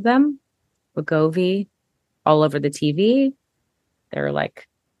has heard of them. Wegovy, all over the TV. They're like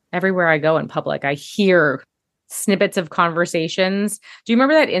everywhere I go in public, I hear snippets of conversations. Do you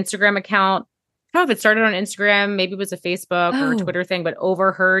remember that Instagram account? I don't know if it started on Instagram, maybe it was a Facebook or a Twitter thing, but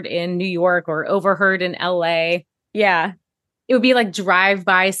overheard in New York or overheard in LA. Yeah. It would be like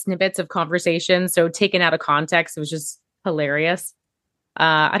drive-by snippets of conversations. So taken out of context, it was just hilarious.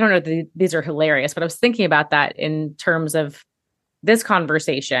 I don't know if these are hilarious, but I was thinking about that in terms of this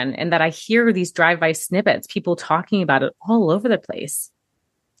conversation and that I hear these drive-by snippets, people talking about it all over the place.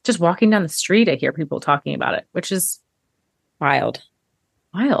 Just walking down the street, I hear people talking about it, which is wild.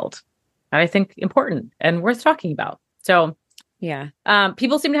 I think important and worth talking about. So yeah,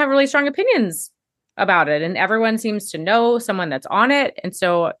 people seem to have really strong opinions about it and everyone seems to know someone that's on it. And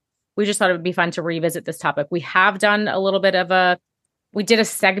so we just thought it would be fun to revisit this topic. We have done a little bit of we did a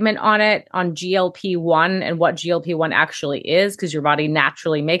segment on it on GLP-1 and what GLP-1 actually is because your body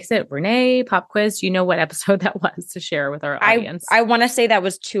naturally makes it. Renee, pop quiz, you know what episode that was to share with our audience? I want to say that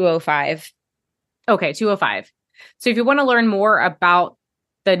was 205. Okay, 205. So if you want to learn more about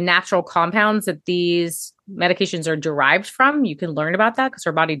the natural compounds that these medications are derived from, you can learn about that because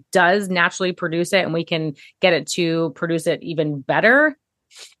our body does naturally produce it and we can get it to produce it even better.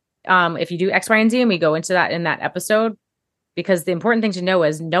 If you do X, Y, and Z, and we go into that in that episode, because the important thing to know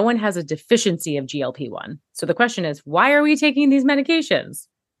is no one has a deficiency of GLP-1. So the question is, why are we taking these medications?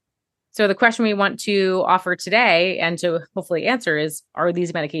 So the question we want to offer today and to hopefully answer is, are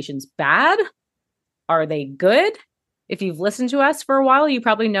these medications bad? Are they good? If you've listened to us for a while, you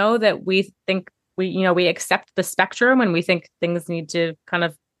probably know that we think we accept the spectrum and we think things need to kind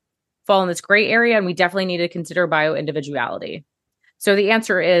of fall in this gray area. And we definitely need to consider bio-individuality. So the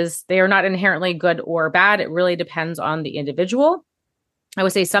answer is they are not inherently good or bad. It really depends on the individual. I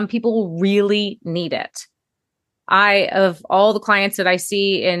would say some people really need it. Of all the clients that I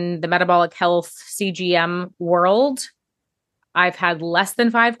see in the metabolic health CGM world, I've had less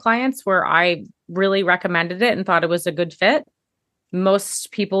than 5 clients where I really recommended it and thought it was a good fit.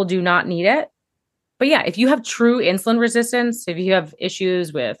 Most people do not need it. But yeah, if you have true insulin resistance, if you have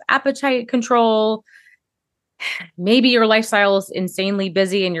issues with appetite control, maybe your lifestyle is insanely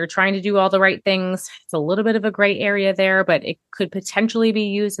busy and you're trying to do all the right things. It's a little bit of a gray area there, but it could potentially be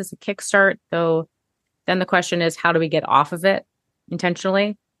used as a kickstart, though then the question is, how do we get off of it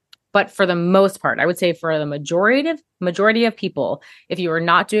intentionally? But for the most part, I would say for the majority of people, if you are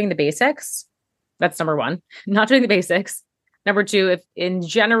not doing the basics, that's number one, not doing the basics. Number two, if in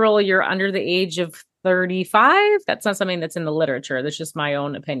general you're under the age of 35, that's not something that's in the literature. That's just my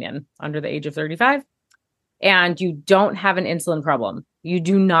own opinion, under the age of 35. And you don't have an insulin problem, you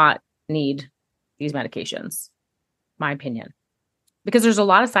do not need these medications, my opinion, because there's a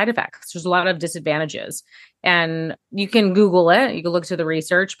lot of side effects. There's a lot of disadvantages. And you can Google it, you can look to the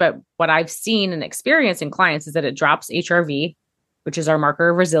research, but what I've seen and experienced in clients is that it drops HRV, which is our marker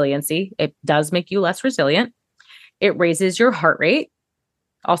of resiliency. It does make you less resilient. It raises your heart rate,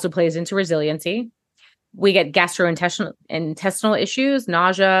 also plays into resiliency. We get intestinal issues,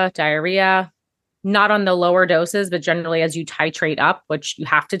 nausea, diarrhea, not on the lower doses, but generally as you titrate up, which you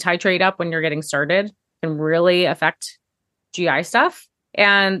have to titrate up when you're getting started, can really affect GI stuff.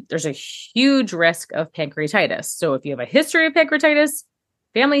 And there's a huge risk of pancreatitis. So if you have a history of pancreatitis,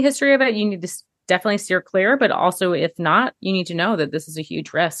 family history of it, you need to definitely steer clear. But also, if not, you need to know that this is a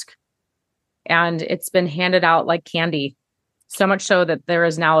huge risk. And it's been handed out like candy, so much so that there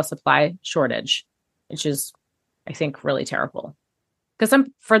is now a supply shortage, which is, I think, really terrible. Because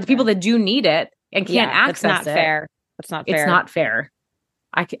for the people that do need it and can't access that's not it, fair. That's not fair. It's not fair.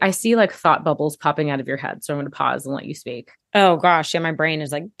 I see like thought bubbles popping out of your head. So I'm going to pause and let you speak. Oh gosh. Yeah. My brain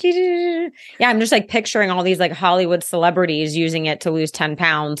is like, yeah, I'm just like picturing all these like Hollywood celebrities using it to lose 10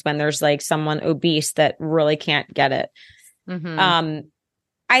 pounds when there's like someone obese that really can't get it. Mm-hmm.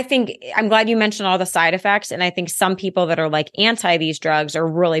 I think I'm glad you mentioned all the side effects. And I think some people that are like anti these drugs are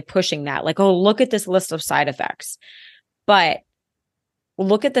really pushing that. Like, oh, look at this list of side effects. But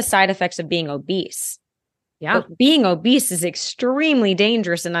look at the side effects of being obese. Yeah. But being obese is extremely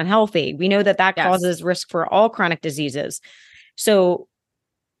dangerous and unhealthy. We know that causes risk for all chronic diseases. So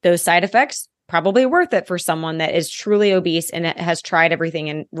those side effects, probably worth it for someone that is truly obese and has tried everything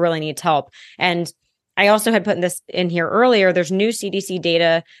and really needs help. And I also had put this in here earlier. There's new CDC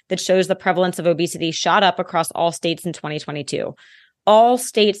data that shows the prevalence of obesity shot up across all states in 2022. All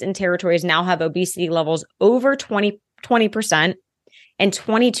states and territories now have obesity levels over 20%. And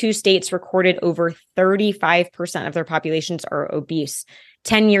 22 states recorded over 35% of their populations are obese.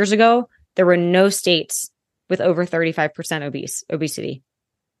 10 years ago, there were no states with over 35% obesity.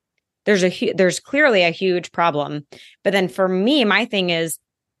 There's clearly a huge problem. But then for me, my thing is,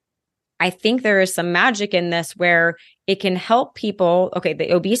 I think there is some magic in this where it can help people. Okay,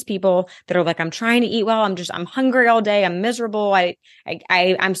 the obese people that are like, I'm trying to eat well. I'm hungry all day. I'm miserable.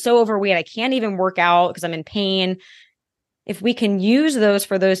 I'm so overweight. I can't even work out because I'm in pain. If we can use those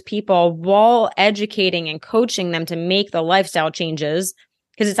for those people while educating and coaching them to make the lifestyle changes,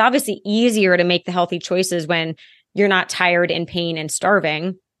 because it's obviously easier to make the healthy choices when you're not tired, in pain, and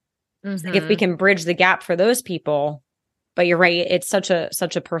starving. Mm-hmm. Like if we can bridge the gap for those people, but you're right, it's such a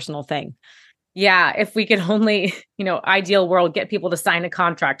personal thing. Yeah, if we could only, ideal world, get people to sign a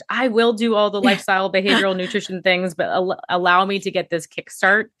contract. I will do all the lifestyle, behavioral, nutrition things, but allow me to get this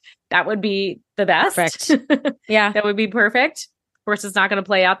kickstart. That would be the best. Perfect. Yeah, that would be perfect. Of course, it's not going to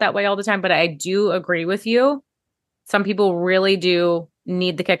play out that way all the time, but I do agree with you. Some people really do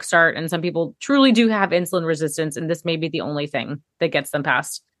need the kickstart, and some people truly do have insulin resistance, and this may be the only thing that gets them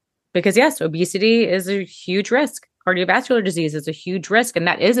past. Because yes, obesity is a huge risk. Cardiovascular disease is a huge risk, and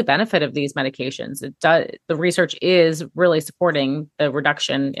that is a benefit of these medications. The research is really supporting the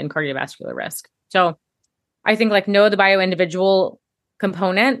reduction in cardiovascular risk. So I think know the bio-individual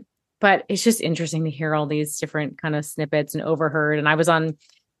component, but it's just interesting to hear all these different kind of snippets and overheard. And I was on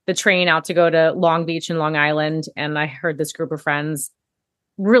the train out to go to Long Beach and Long Island, and I heard this group of friends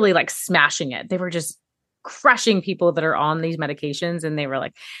really smashing it. They were just crushing people that are on these medications. And they were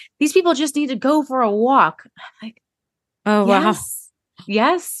like, these people just need to go for a walk. I'm like, oh, yes, wow.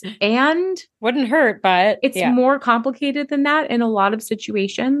 Yes. And wouldn't hurt, but it's more complicated than that in a lot of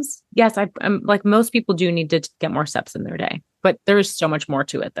situations. Yes. I'm like, most people do need to get more steps in their day, but there is so much more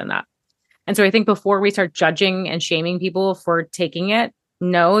to it than that. And so I think before we start judging and shaming people for taking it,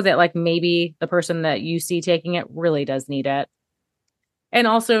 know that maybe the person that you see taking it really does need it. And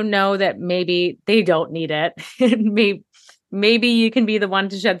also know that maybe they don't need it. maybe you can be the one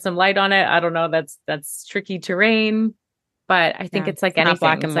to shed some light on it. I don't know. That's tricky terrain. But I think it's like anything.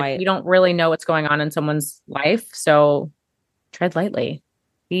 Black and white. You don't really know what's going on in someone's life. So tread lightly.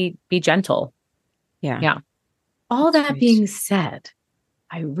 Be gentle. Yeah. All that being said,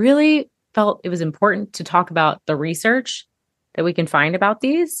 I really felt it was important to talk about the research that we can find about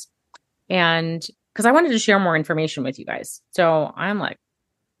these. And because I wanted to share more information with you guys. So I'm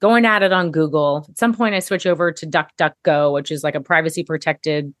going at it on Google. At some point I switch over to DuckDuckGo, which is a privacy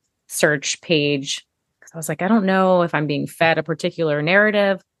protected search page. I was like, I don't know if I'm being fed a particular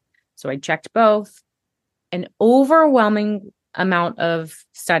narrative. So I checked both. An overwhelming amount of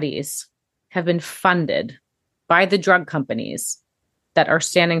studies have been funded by the drug companies that are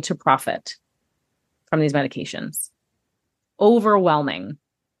standing to profit from these medications. Overwhelming.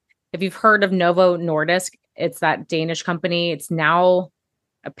 If you've heard of Novo Nordisk, it's that Danish company. It's now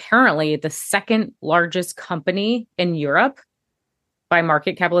apparently the second largest company in Europe by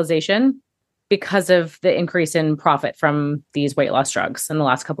market capitalization because of the increase in profit from these weight loss drugs in the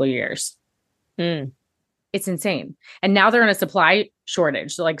last couple of years. It's insane. And now they're in a supply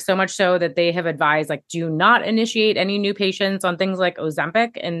shortage. So so much so that they have advised, do not initiate any new patients on things like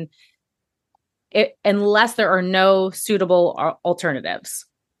Ozempic unless there are no suitable alternatives.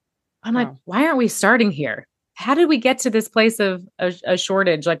 I'm like, why aren't we starting here? How did we get to this place of a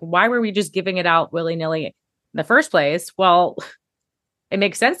shortage? Why were we just giving it out willy-nilly in the first place? Well, it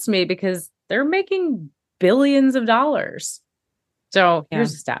makes sense to me because they're making billions of dollars. So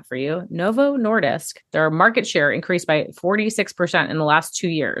here's a stat for you. Novo Nordisk, their market share increased by 46% in the last 2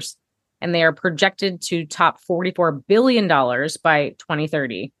 years, and they are projected to top $44 billion by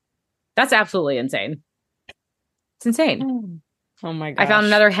 2030. That's absolutely insane. It's insane. Oh my gosh. I found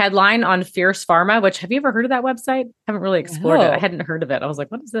another headline on Fierce Pharma, which have you ever heard of that website? I haven't really explored it. I hadn't heard of it. I was like,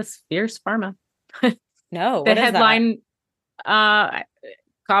 what is this? Fierce Pharma? No. The headline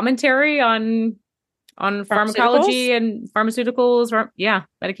commentary on pharmacology and pharmaceuticals,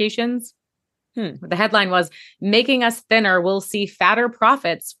 medications. The headline was, making us thinner will see fatter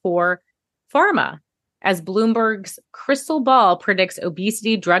profits for pharma, as Bloomberg's crystal ball predicts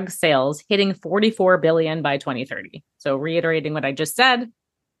obesity drug sales hitting $44 billion by 2030. So reiterating what I just said,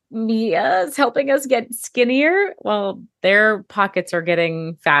 media is helping us get skinnier while their pockets are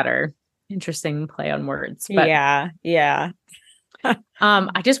getting fatter. Interesting play on words. But yeah.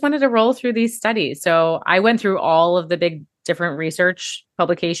 I just wanted to roll through these studies. So I went through all of the big different research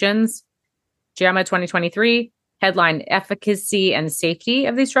publications. JAMA 2023, headline, efficacy and safety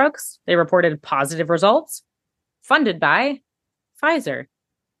of these drugs. They reported positive results, funded by Pfizer.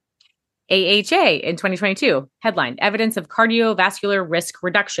 AHA in 2022, headline, evidence of cardiovascular risk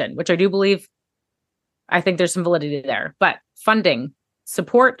reduction, which I do believe, I think there's some validity there, but funding,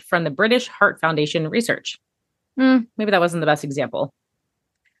 support from the British Heart Foundation research. Maybe that wasn't the best example.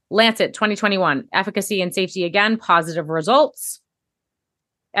 Lancet 2021, efficacy and safety again, positive results.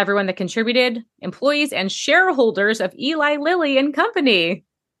 Everyone that contributed, employees and shareholders of Eli Lilly and Company.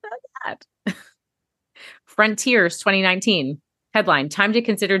 That. Frontiers 2019, headline, time to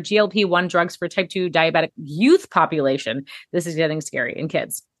consider GLP-1 drugs for type 2 diabetic youth population. This is getting scary in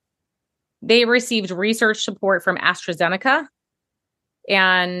kids. They received research support from AstraZeneca,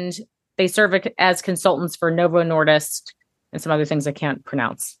 and they serve as consultants for Novo Nordisk and some other things I can't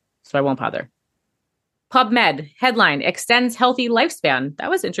pronounce, so I won't bother. PubMed, headline, extends healthy lifespan. That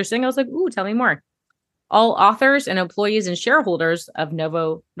was interesting. I was like, ooh, tell me more. All authors and employees and shareholders of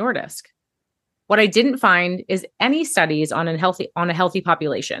Novo Nordisk. What I didn't find is any studies on a healthy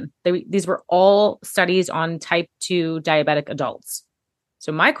population. These were all studies on type 2 diabetic adults.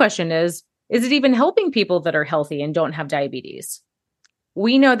 So my question is it even helping people that are healthy and don't have diabetes?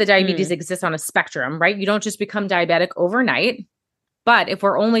 We know that diabetes exists on a spectrum, right? You don't just become diabetic overnight. But if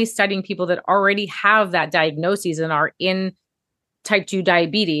we're only studying people that already have that diagnosis and are in type 2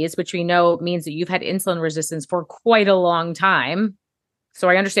 diabetes, which we know means that you've had insulin resistance for quite a long time. So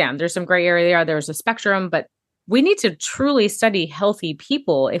I understand there's some gray area there. There's a spectrum, but we need to truly study healthy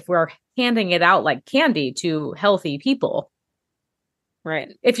people if we're handing it out like candy to healthy people.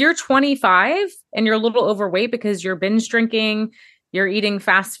 Right. If you're 25 and you're a little overweight because you're binge drinking, you're eating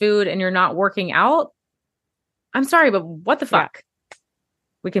fast food, and you're not working out, I'm sorry, but what the fuck?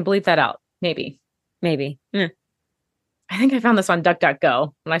 We can bleep that out. Maybe. I think I found this on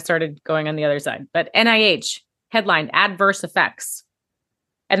DuckDuckGo when I started going on the other side. But NIH, headline, adverse effects.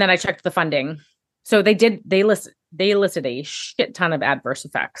 And then I checked the funding. So they listed a shit ton of adverse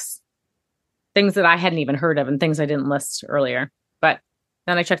effects. Things that I hadn't even heard of and things I didn't list earlier. But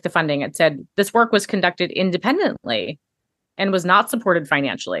then I checked the funding. It said this work was conducted independently and was not supported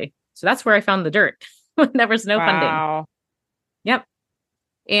financially. So that's where I found the dirt. There was no funding. Yep.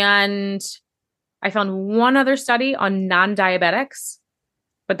 And I found one other study on non-diabetics.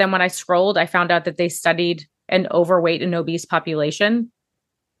 But then when I scrolled, I found out that they studied an overweight and obese population.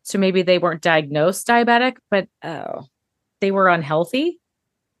 So maybe they weren't diagnosed diabetic, but they were unhealthy.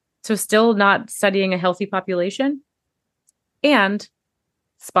 So still not studying a healthy population. And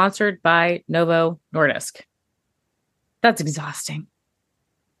sponsored by Novo Nordisk. That's exhausting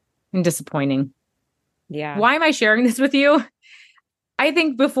and disappointing. Yeah. Why am I sharing this with you? I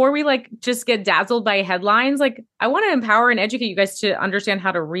think before we like just get dazzled by headlines, like I want to empower and educate you guys to understand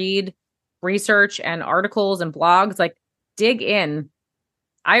how to read research and articles and blogs, like dig in.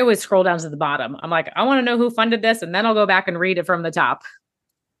 I always scroll down to the bottom. I'm like, I want to know who funded this, and then I'll go back and read it from the top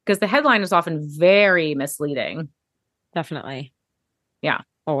because the headline is often very misleading. Definitely. Yeah.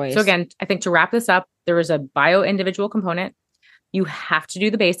 Always. So again, I think to wrap this up, there is a bio-individual component. You have to do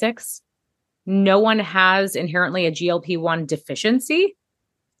the basics. No one has inherently a GLP-1 deficiency.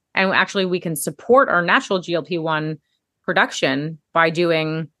 And actually, we can support our natural GLP-1 production by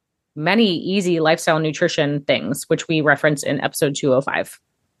doing many easy lifestyle nutrition things, which we reference in episode 205.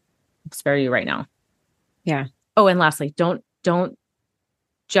 I'll spare you right now. Yeah. Oh, and lastly, don't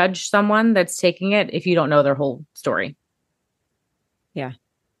judge someone that's taking it if you don't know their whole story. Yeah.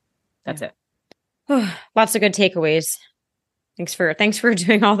 That's it. Lots of good takeaways. Thanks for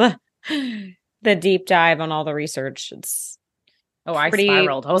doing all the deep dive on all the research. It's I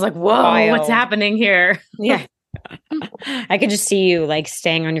spiraled. I was like, whoa, wild. What's happening here? Yeah. I could just see you like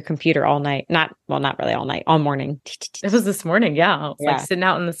staying on your computer all night. Not really all night, all morning. It was this morning. Yeah. I was like sitting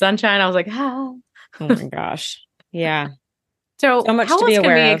out in the sunshine. I was like, ah. Oh my gosh. Yeah. So much how to be else can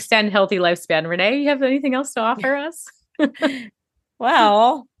aware we of. extend healthy lifespan? Renee, you have anything else to offer us?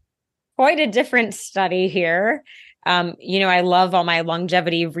 Well, quite a different study here. I love all my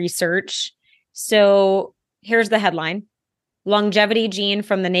longevity research. So here's the headline. Longevity gene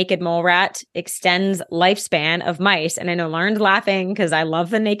from the naked mole rat extends lifespan of mice. And I know Lauren's laughing because I love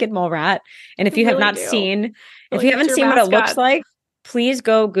the naked mole rat. And if you have not seen, if you haven't seen what it looks like, please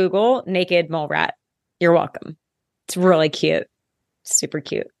go Google naked mole rat. You're welcome. It's really cute. Super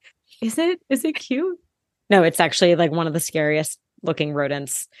cute. Is it cute? No, it's actually like one of the scariest looking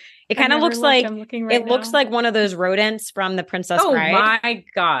rodents. It kind of looks like looks like one of those rodents from the Princess Bride. Oh my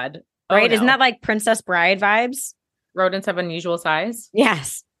God. Right? No. Isn't that like Princess Bride vibes? Rodents have unusual size?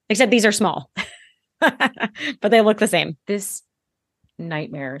 Yes. Except these are small. But they look the same. This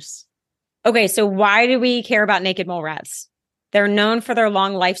nightmares. Okay, so why do we care about naked mole rats? They're known for their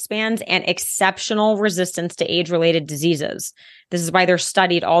long lifespans and exceptional resistance to age-related diseases. This is why they're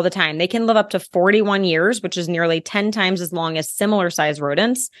studied all the time. They can live up to 41 years, which is nearly 10 times as long as similar-sized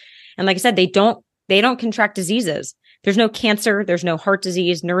rodents. And like I said, they don't contract diseases. There's no cancer, there's no heart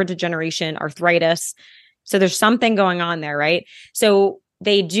disease, neurodegeneration, arthritis. So there's something going on there, right? So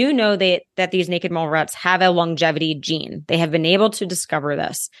they do know that these naked mole rats have a longevity gene. They have been able to discover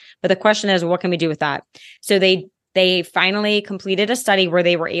this. But the question is, what can we do with that? So they finally completed a study where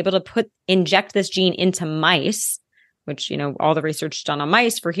they were able to inject this gene into mice, which, all the research done on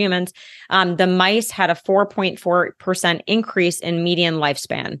mice for humans. The mice had a 4.4% increase in median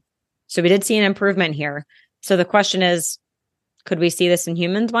lifespan. So we did see an improvement here. So the question is, could we see this in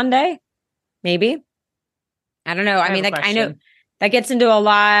humans one day? Maybe. I don't know. I mean, I know that gets into a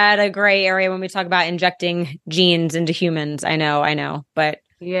lot of gray area when we talk about injecting genes into humans. I know. But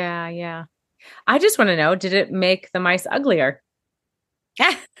yeah. I just want to know, did it make the mice uglier?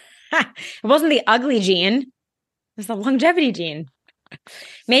 It wasn't the ugly gene. It was the longevity gene.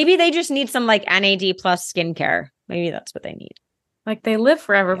 Maybe they just need some like NAD plus skincare. Maybe that's what they need. Like they live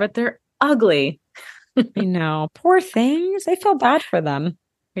forever, but they're ugly. I know. Poor things. I feel bad for them.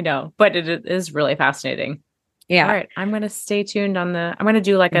 But it is really fascinating. Yeah. All right. I'm going to stay tuned I'm going to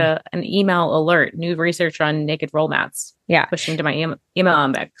do like an email alert, new research on naked roll mats. Yeah. Pushing to my email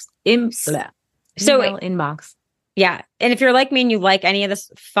inbox. Inbox. Yeah. And if you're like me and you like any of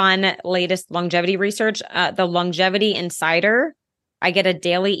this fun, latest longevity research, the Longevity Insider, I get a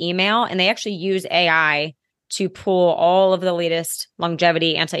daily email and they actually use AI to pull all of the latest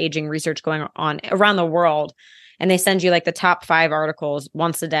longevity, anti-aging research going on around the world. And they send you like the top 5 articles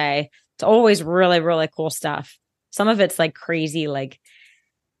once a day. It's always really, really cool stuff. Some of it's like crazy, like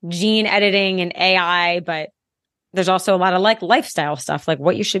gene editing and AI, but there's also a lot of like lifestyle stuff, like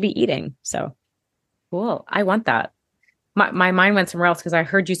what you should be eating. So cool. I want that. My mind went somewhere else because I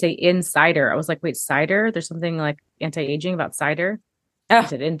heard you say insider. I was like, wait, cider? There's something like anti-aging about cider? Oh,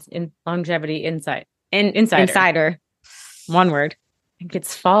 is it in longevity insight? Insider. One word. I think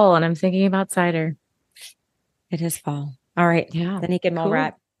it's fall and I'm thinking about cider. It is fall. All right. Yeah. The naked mole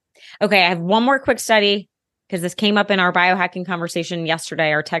rat. Okay. I have one more quick study because this came up in our biohacking conversation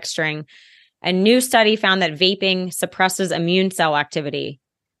yesterday, our text string. A new study found that vaping suppresses immune cell activity.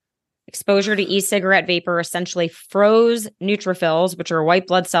 Exposure to e-cigarette vapor essentially froze neutrophils, which are white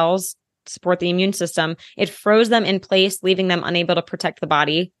blood cells, to support the immune system. It froze them in place, leaving them unable to protect the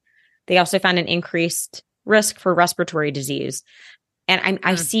body. They also found an increased risk for respiratory disease. And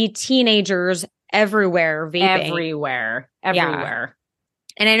I see teenagers everywhere vaping. Everywhere. Yeah.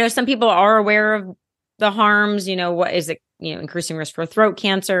 And I know some people are aware of the harms, what is it? increasing risk for throat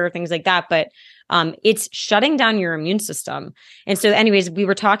cancer, things like that. But it's shutting down your immune system. And so anyways, we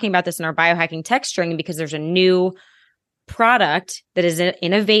were talking about this in our biohacking text string because there's a new product that is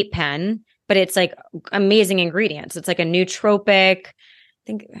in a vape pen, but it's like amazing ingredients. It's like a nootropic.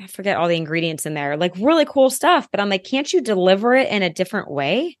 I forget all the ingredients in there, like really cool stuff. But I'm like, can't you deliver it in a different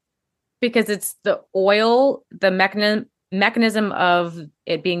way? Because it's the oil, the mechanism of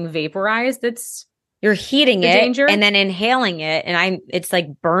it being vaporized. You're heating it danger, and then inhaling it. And it's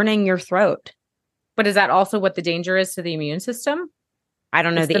like burning your throat. But is that also what the danger is to the immune system? I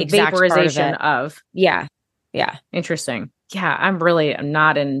don't know the exact vaporization of. Yeah. Yeah. Interesting. Yeah. I'm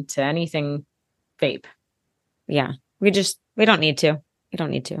not into anything vape. Yeah. We don't need to. We don't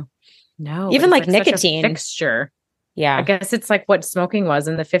need to. No. Even like nicotine. nicotine. Such a fixture. Yeah. I guess it's like what smoking was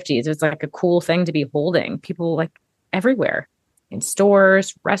in the 50s. It was like a cool thing to be holding. People like everywhere, in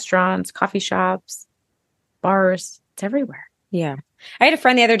stores, restaurants, coffee shops, bars. It's everywhere. Yeah. I had a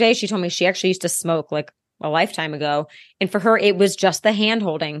friend the other day. She told me she actually used to smoke like a lifetime ago. And for her, it was just the hand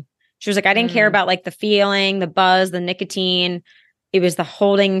holding. She was like, I didn't care about like the feeling, the buzz, the nicotine. It was the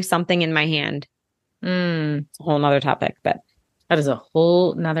holding something in my hand. It's a whole nother topic, but that is a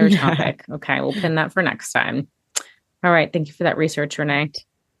whole nother topic. Okay. We'll pin that for next time. All right. Thank you for that research, Renee.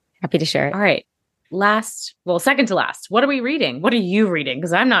 Happy to share it. All right. Second to last. What are we reading? What are you reading?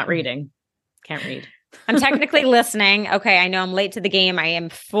 Because I'm not reading. Can't read. I'm technically listening. Okay. I know I'm late to the game. I am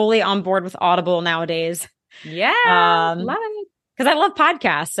fully on board with Audible nowadays. Yeah. Love it. Because I love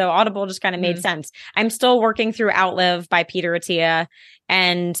podcasts. So Audible just kind of made sense. I'm still working through Outlive by Peter Attia.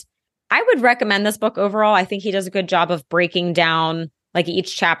 And I would recommend this book overall. I think he does a good job of breaking down like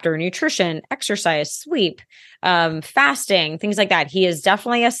each chapter, nutrition, exercise, sleep, fasting, things like that. He is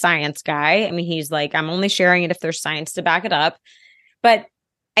definitely a science guy. I mean, he's like, I'm only sharing it if there's science to back it up. But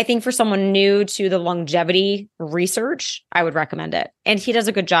I think for someone new to the longevity research, I would recommend it. And he does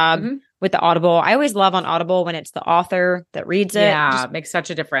a good job with the Audible. I always love on Audible when it's the author that reads it. Yeah, it makes such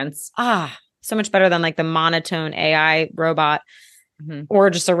a difference. So much better than like the monotone AI robot or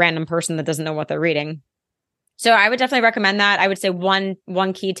just a random person that doesn't know what they're reading. So I would definitely recommend that. I would say one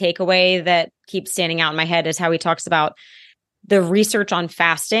key takeaway that keeps standing out in my head is how he talks about the research on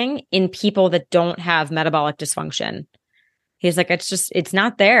fasting in people that don't have metabolic dysfunction. He's like, it's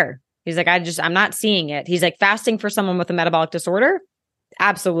not there. He's like, I'm not seeing it. He's like, fasting for someone with a metabolic disorder,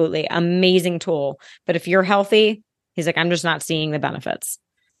 absolutely amazing tool. But if you're healthy, he's like, I'm just not seeing the benefits.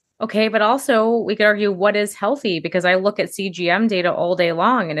 Okay. But also we could argue what is healthy, because I look at CGM data all day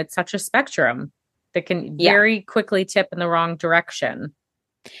long and it's such a spectrum that can very quickly tip in the wrong direction.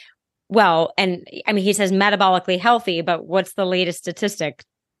 Well, and I mean, he says metabolically healthy, but what's the latest statistic?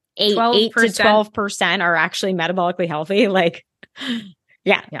 8 to 12% are actually metabolically healthy. Like,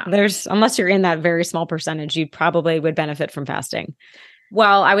 yeah, there's, unless you're in that very small percentage, you probably would benefit from fasting.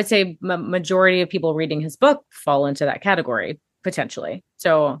 Well, I would say majority of people reading his book fall into that category, potentially.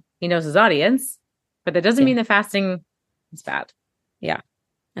 So he knows his audience, but that doesn't mean that fasting is bad. Yeah.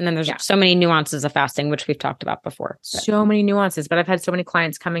 And then there's so many nuances of fasting, which we've talked about before. So many nuances, but I've had so many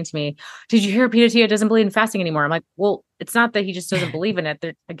clients coming to me. Did you hear Peter Attia doesn't believe in fasting anymore? I'm like, well, it's not that he just doesn't believe in it.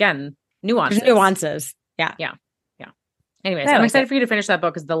 There, again, nuances. There's nuances. Yeah. Anyways, I'm excited for you to finish that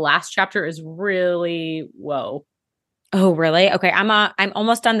book because the last chapter is really whoa. Oh, really? Okay. I'm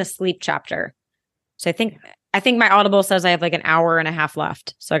almost done the sleep chapter. So I think my Audible says I have like an hour and a half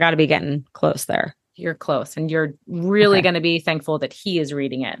left. So I got to be getting close there. You're close, and you're really going to be thankful that he is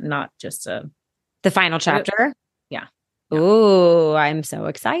reading it, not just the final chapter. Yeah. Ooh, I'm so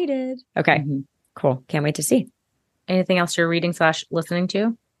excited. Okay, cool. Can't wait to see. Anything else you're reading / listening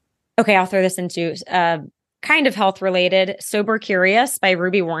to? Okay, I'll throw this into kind of health related. Sober Curious by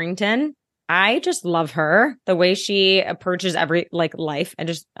Ruby Warrington. I just love her, the way she approaches every life.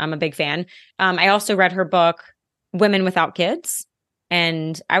 I'm a big fan. I also read her book, Women Without Kids.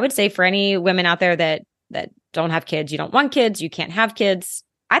 And I would say for any women out there that don't have kids, you don't want kids, you can't have kids.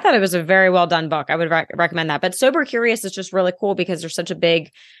 I thought it was a very well done book. I would recommend that. But Sober Curious is just really cool because there's such a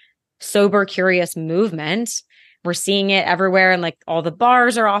big sober curious movement. We're seeing it everywhere. And like all the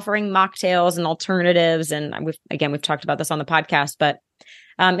bars are offering mocktails and alternatives. And we've talked about this on the podcast, but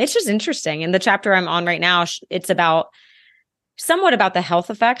it's just interesting. And the chapter I'm on right now, it's somewhat about the health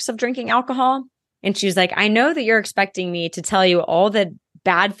effects of drinking alcohol. And she's like, I know that you're expecting me to tell you all the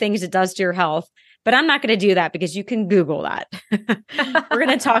bad things it does to your health, but I'm not going to do that because you can Google that. We're going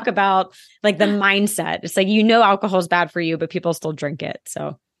to talk about like the mindset. It's like, alcohol is bad for you, but people still drink it.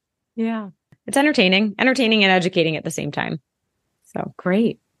 So yeah, it's entertaining and educating at the same time. So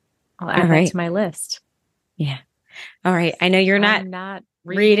great. I'll add that to my list. Yeah. All right. I know you're not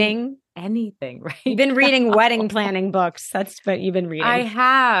reading anything, You've right? been reading wedding planning books. That's what you've been I reading.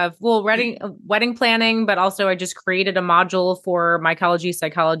 have. Well, wedding planning, but also I just created a module for mycology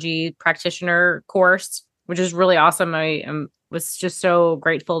psychology practitioner course, which is really awesome. Was just so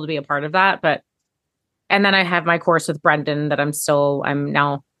grateful to be a part of that. And then I have my course with Brendan that I'm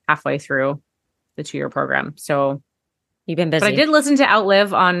now halfway through the 2-year program. So, You've been but I busy. did listen to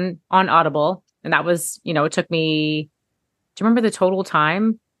Outlive on Audible, and that was, it took me. Do you remember the total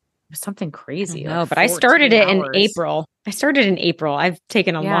time? It was something crazy. No, Like but I started 14 it in hours. April. I've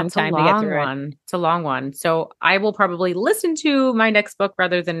taken a Yeah, long it's a time to get long through it. one. It's a long one. So I will probably listen to my next book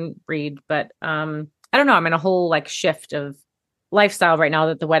rather than read. But I don't know. I'm in a whole like shift of lifestyle right now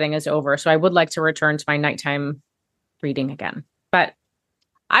that the wedding is over. So I would like to return to my nighttime reading again. But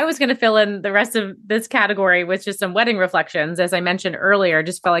I was going to fill in the rest of this category with just some wedding reflections. As I mentioned earlier,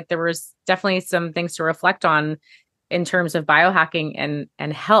 just felt like there was definitely some things to reflect on in terms of biohacking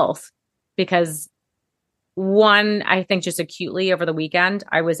and health, because one, I think just acutely over the weekend,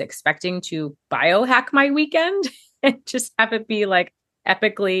 I was expecting to biohack my weekend and just have it be like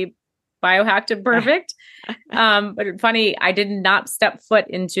epically biohacked and perfect. But funny, I did not step foot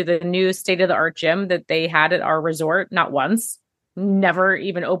into the new state of the art gym that they had at our resort, not once. Never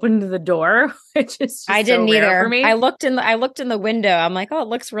even opened the door, which is just I so didn't rare either. for me. I looked in the window. I'm like, oh, it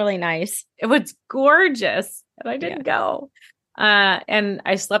looks really nice. It was gorgeous, and I Yeah. didn't go. And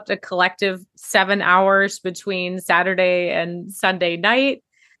I slept a collective 7 hours between Saturday and Sunday night.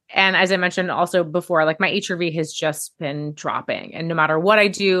 And as I mentioned also before, like my HRV has just been dropping. And no matter what I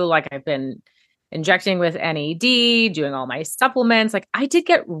do, like I've been injecting with NAD, doing all my supplements. Like I did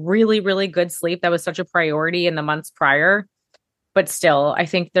get really, really good sleep. That was such a priority in the months prior. But still, I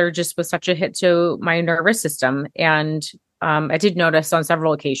think there just was such a hit to my nervous system. And I did notice on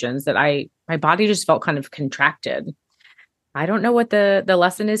several occasions that my body just felt kind of contracted. I don't know what the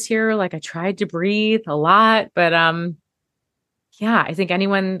lesson is here. Like I tried to breathe a lot, but yeah, I think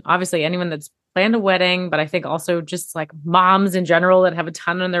anyone that's planned a wedding, but I think also just like moms in general that have a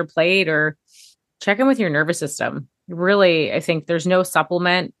ton on their plate, or check in with your nervous system. Really, I think there's no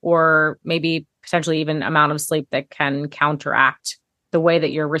supplement or maybe potentially even amount of sleep that can counteract the way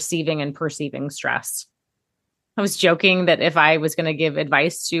that you're receiving and perceiving stress. I was joking that if I was going to give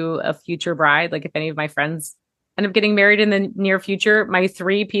advice to a future bride, like if any of my friends end up getting married in the near future, my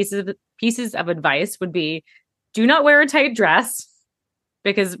 3 pieces of advice would be: do not wear a tight dress,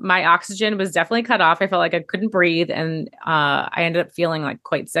 because my oxygen was definitely cut off. I felt like I couldn't breathe, and I ended up feeling like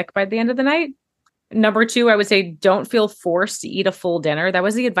quite sick by the end of the night. Number 2, I would say don't feel forced to eat a full dinner. That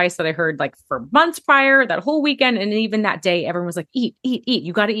was the advice that I heard like for months prior, that whole weekend. And even that day, everyone was like, eat, eat, eat.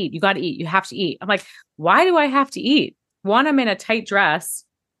 You got to eat. You got to eat. You have to eat. I'm like, why do I have to eat? 1, I'm in a tight dress.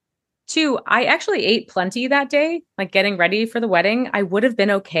 2, I actually ate plenty that day, like getting ready for the wedding. I would have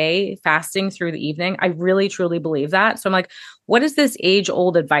been okay fasting through the evening. I really, truly believe that. So I'm like, what is this age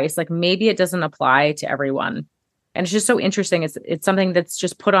old advice? Like maybe it doesn't apply to everyone. And it's just so interesting. It's something that's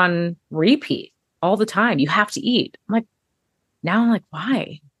just put on repeat all the time. You have to eat. I'm like,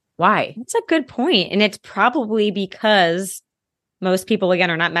 why? Why? That's a good point. And it's probably because most people,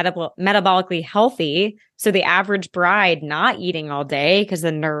 again, are not metabolically healthy. So the average bride not eating all day because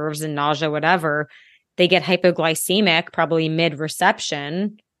the nerves and nausea, whatever, they get hypoglycemic probably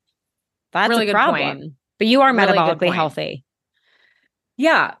mid-reception. That's Really a good problem. point. But you are Really good metabolically point. healthy.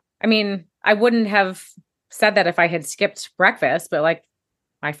 Yeah. I mean, I wouldn't have said that if I had skipped breakfast, but like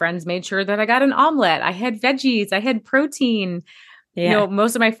my friends made sure that I got an omelet. I had veggies, I had protein. Yeah.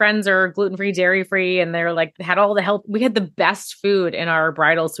 Most of my friends are gluten-free, dairy-free, and they're like, had all the health. We had the best food in our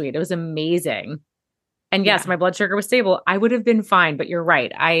bridal suite. It was amazing. And yes, my blood sugar was stable. I would have been fine, but you're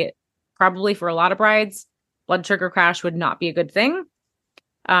right. I probably, for a lot of brides, blood sugar crash would not be a good thing.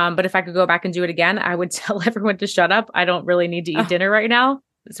 But if I could go back and do it again, I would tell everyone to shut up. I don't really need to eat dinner right now,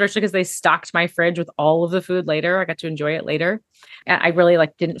 especially because they stocked my fridge with all of the food later. I got to enjoy it later. And I really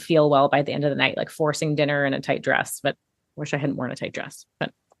didn't feel well by the end of the night, like forcing dinner in a tight dress, but wish I hadn't worn a tight dress.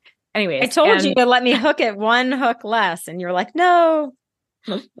 But anyways, I told you to let me hook it 1 hook less. And you're like, no.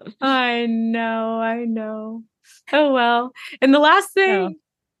 I know. Oh, well. And the last thing,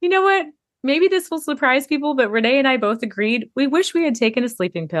 you know what? Maybe this will surprise people, but Renee and I both agreed we wish we had taken a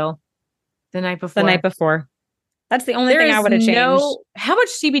sleeping pill the night before. That's the only thing I would have changed. How much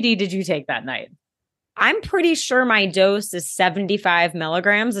CBD did you take that night? I'm pretty sure my dose is 75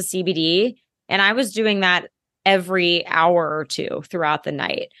 milligrams of CBD. And I was doing that every hour or 2 throughout the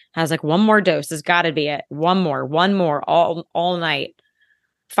night. I was like, 1 more dose has got to be it. One more, all night.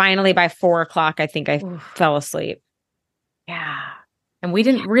 Finally, by 4 o'clock, I think I fell asleep. Yeah. And we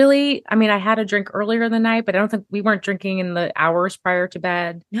didn't really, I mean, I had a drink earlier in the night, but I don't think we weren't drinking in the hours prior to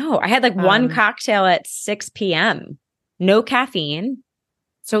bed. No, I had like one cocktail at 6 p.m. No caffeine.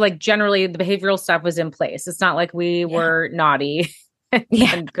 So like generally the behavioral stuff was in place. It's not like we were naughty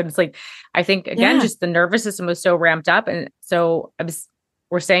and couldn't sleep. I think again, just the nervous system was so ramped up. And so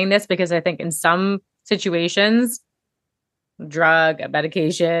we're saying this because I think in some situations, drug, a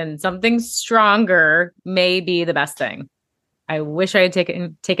medication, something stronger may be the best thing. I wish I had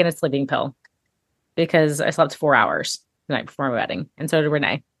taken a sleeping pill because I slept 4 hours the night before my wedding. And so did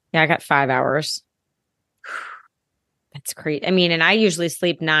Renee. Yeah, I got 5 hours. That's great. I mean, and I usually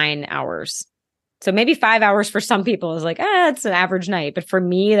sleep 9 hours. So maybe 5 hours for some people is like, it's an average night. But for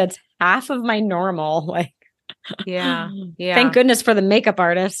me, that's half of my normal. Like, yeah. Thank goodness for the makeup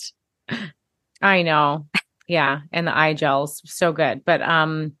artist. I know. Yeah. And the eye gels. So good. But,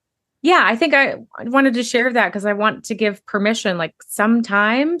 yeah, I think I wanted to share that because I want to give permission. Like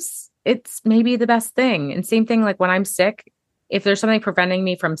sometimes it's maybe the best thing. And same thing, like when I'm sick, if there's something preventing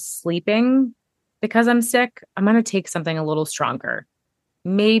me from sleeping because I'm sick, I'm going to take something a little stronger.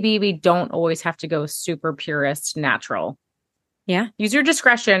 Maybe we don't always have to go super purist natural. Yeah. Use your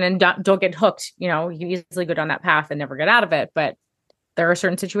discretion and don't get hooked. You know, you easily go down that path and never get out of it. But there are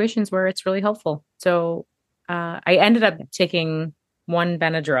certain situations where it's really helpful. So I ended up taking one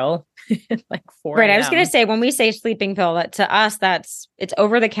Benadryl, like 4 Right. I was going to say, when we say sleeping pill, that to us, it's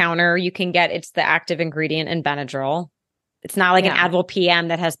over the counter. You can get, it's the active ingredient in Benadryl. It's not like an Advil PM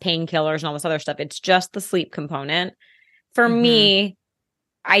that has painkillers and all this other stuff. It's just the sleep component. For me,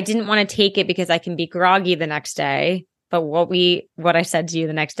 I didn't want to take it because I can be groggy the next day. But what I said to you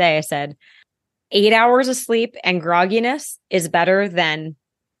the next day, I said, 8 hours of sleep and grogginess is better than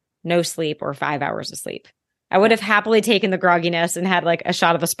no sleep or 5 hours of sleep. I would have happily taken the grogginess and had like a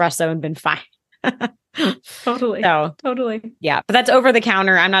shot of espresso and been fine. Totally. So, totally. Yeah. But that's over the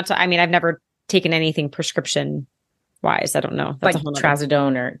counter. I mean, I've never taken anything prescription wise. I don't know. That's like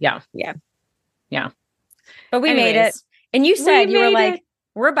trazodone or Yeah. But we made it. And you said, you were like,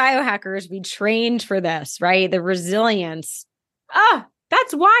 we're biohackers. We trained for this, right? The resilience.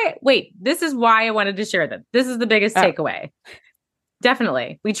 That's why. Wait, this is why I wanted to share that. This is the biggest takeaway.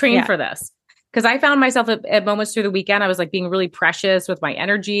 Definitely. We trained for this. Because I found myself at moments through the weekend, I was like being really precious with my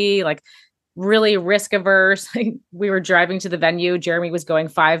energy, like really risk averse. Like we were driving to the venue. Jeremy was going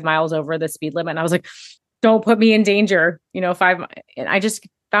 5 miles over the speed limit. And I was like, don't put me in danger, you know, and I just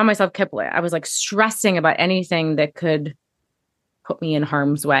found myself I was like stressing about anything that could put me in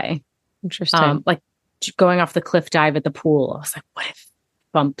harm's way. Interesting. Like going off the cliff dive at the pool. I was like, what if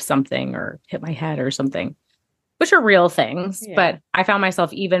I bump something or hit my head or something? Which are real things, but I found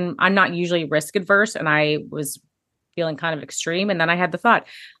myself I'm not usually risk adverse, and I was feeling kind of extreme. And then I had the thought,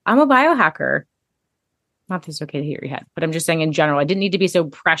 I'm a biohacker. Not that it's okay to hit your head, but I'm just saying in general, I didn't need to be so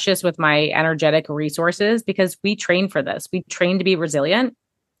precious with my energetic resources because we train for this. We train to be resilient.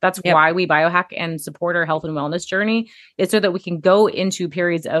 That's why we biohack and support our health and wellness journey, is so that we can go into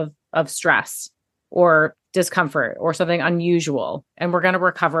periods of stress or discomfort or something unusual, and we're going to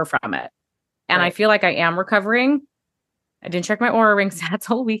recover from it. And I feel like I am recovering. I didn't check my Aura Ring stats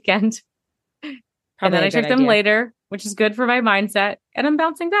all weekend. And then I checked them later, which is good for my mindset. And I'm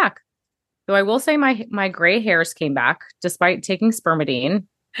bouncing back. So I will say my gray hairs came back despite taking spermidine.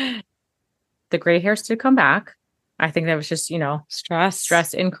 The gray hairs did come back. I think that was just,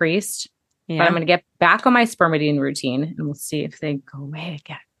 stress increased. Yeah. But I'm going to get back on my spermidine routine and we'll see if they go away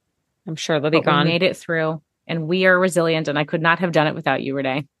again. I'm sure they'll be gone. We made it through and we are resilient, and I could not have done it without you,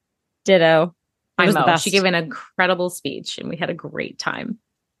 Renee. Ditto. She gave an incredible speech and we had a great time.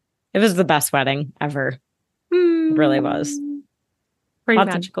 It was the best wedding ever. It really was. Pretty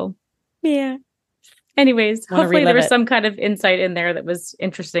magical. Yeah. Anyways, hopefully there was some kind of insight in there that was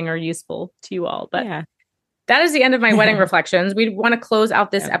interesting or useful to you all. But that is the end of my wedding reflections. We want to close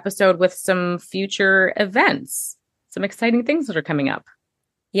out this episode with some future events, some exciting things that are coming up.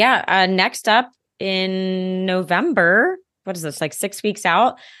 Yeah. Next up in November, what is this, like 6 weeks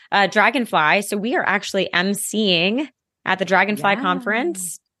out? Dragonfly. So we are actually emceeing at the Dragonfly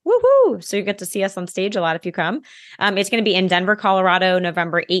conference. Woohoo! So you get to see us on stage a lot if you come. It's going to be in Denver, Colorado,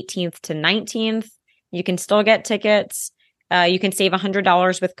 November 18th to 19th. You can still get tickets. You can save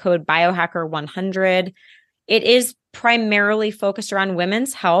 $100 with code Biohacker100. It is primarily focused around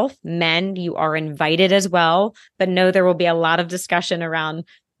women's health. Men, you are invited as well, but no, there will be a lot of discussion around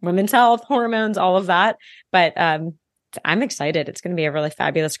women's health, hormones, all of that. But I'm excited. It's going to be a really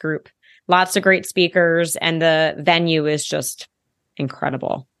fabulous group. Lots of great speakers, and the venue is just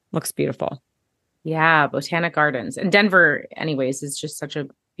incredible. Looks beautiful. Yeah, Botanic Gardens. And Denver, anyways, is just such a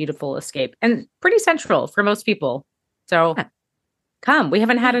beautiful escape and pretty central for most people. So come. We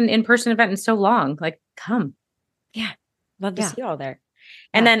haven't had an in-person event in so long. Like, come. Yeah. Love to Yeah. see you all there.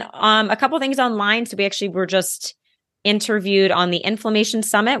 And then a couple things online. So we actually were just interviewed on the Inflammation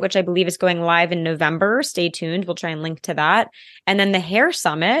Summit, which I believe is going live in November. Stay tuned. We'll try and link to that. And then the Hair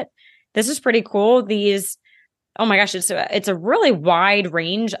Summit. This is pretty cool. Oh my gosh, it's a really wide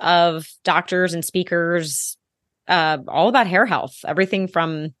range of doctors and speakers, all about hair health. Everything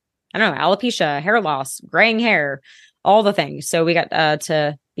from, I don't know, alopecia, hair loss, graying hair, all the things. So we got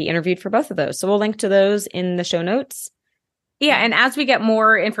to be interviewed for both of those. So we'll link to those in the show notes. Yeah. And as we get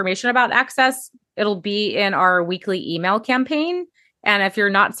more information about Access, it'll be in our weekly email campaign. And if you're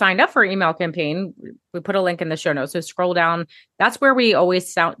not signed up for our email campaign, we put a link in the show notes. So scroll down. That's where we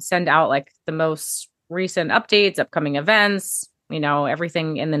always send out like the most recent updates, upcoming events,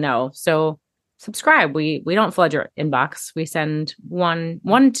 everything in the know. So subscribe. We don't flood your inbox. We send one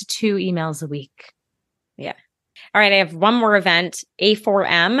to two emails a week. Yeah. All right. I have one more event,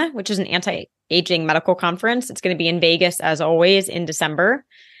 A4M, which is an anti-aging medical conference. It's going to be in Vegas, as always, in December.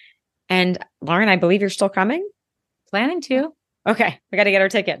 And Lauren, I believe you're still coming? Planning to. Okay. We got to get our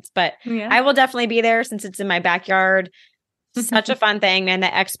tickets, but I will definitely be there since it's in my backyard. Such a fun thing, man. The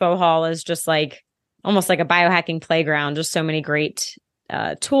expo hall is just like almost like a biohacking playground. Just so many great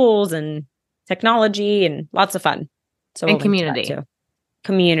tools and technology and lots of fun. So and community.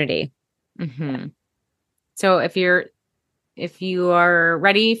 Community. Mm-hmm. So if you are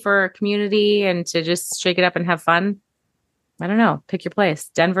ready for community and to just shake it up and have fun, I don't know, pick your place.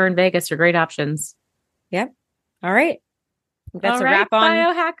 Denver and Vegas are great options. Yep. All right. That's all a right, wrap on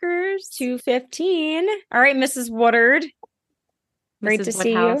Biohackers 215. All right, Mrs. Woodard. Great to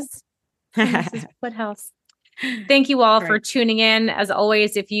see you. Mrs. Woodhouse. Thank you all for tuning in. As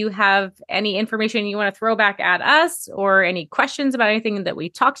always, if you have any information you want to throw back at us or any questions about anything that we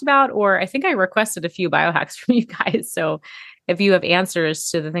talked about, or I think I requested a few biohacks from you guys. So if you have answers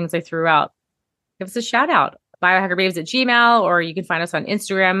to the things I threw out, give us a shout out. biohackerbabes@gmail.com, or you can find us on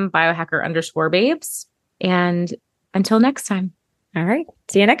Instagram, biohacker_babes. And until next time. All right.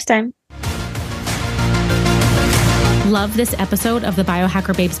 See you next time. Love this episode of the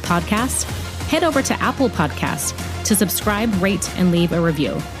Biohacker Babes podcast? Head over to Apple Podcasts to subscribe, rate, and leave a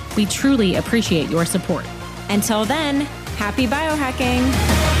review. We truly appreciate your support. Until then, happy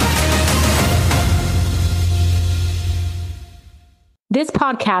biohacking. This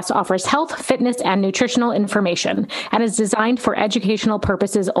podcast offers health, fitness, and nutritional information and is designed for educational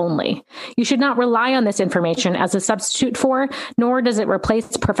purposes only. You should not rely on this information as a substitute for, nor does it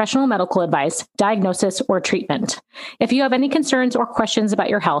replace professional medical advice, diagnosis, or treatment. If you have any concerns or questions about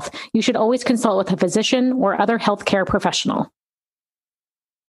your health, you should always consult with a physician or other healthcare professional.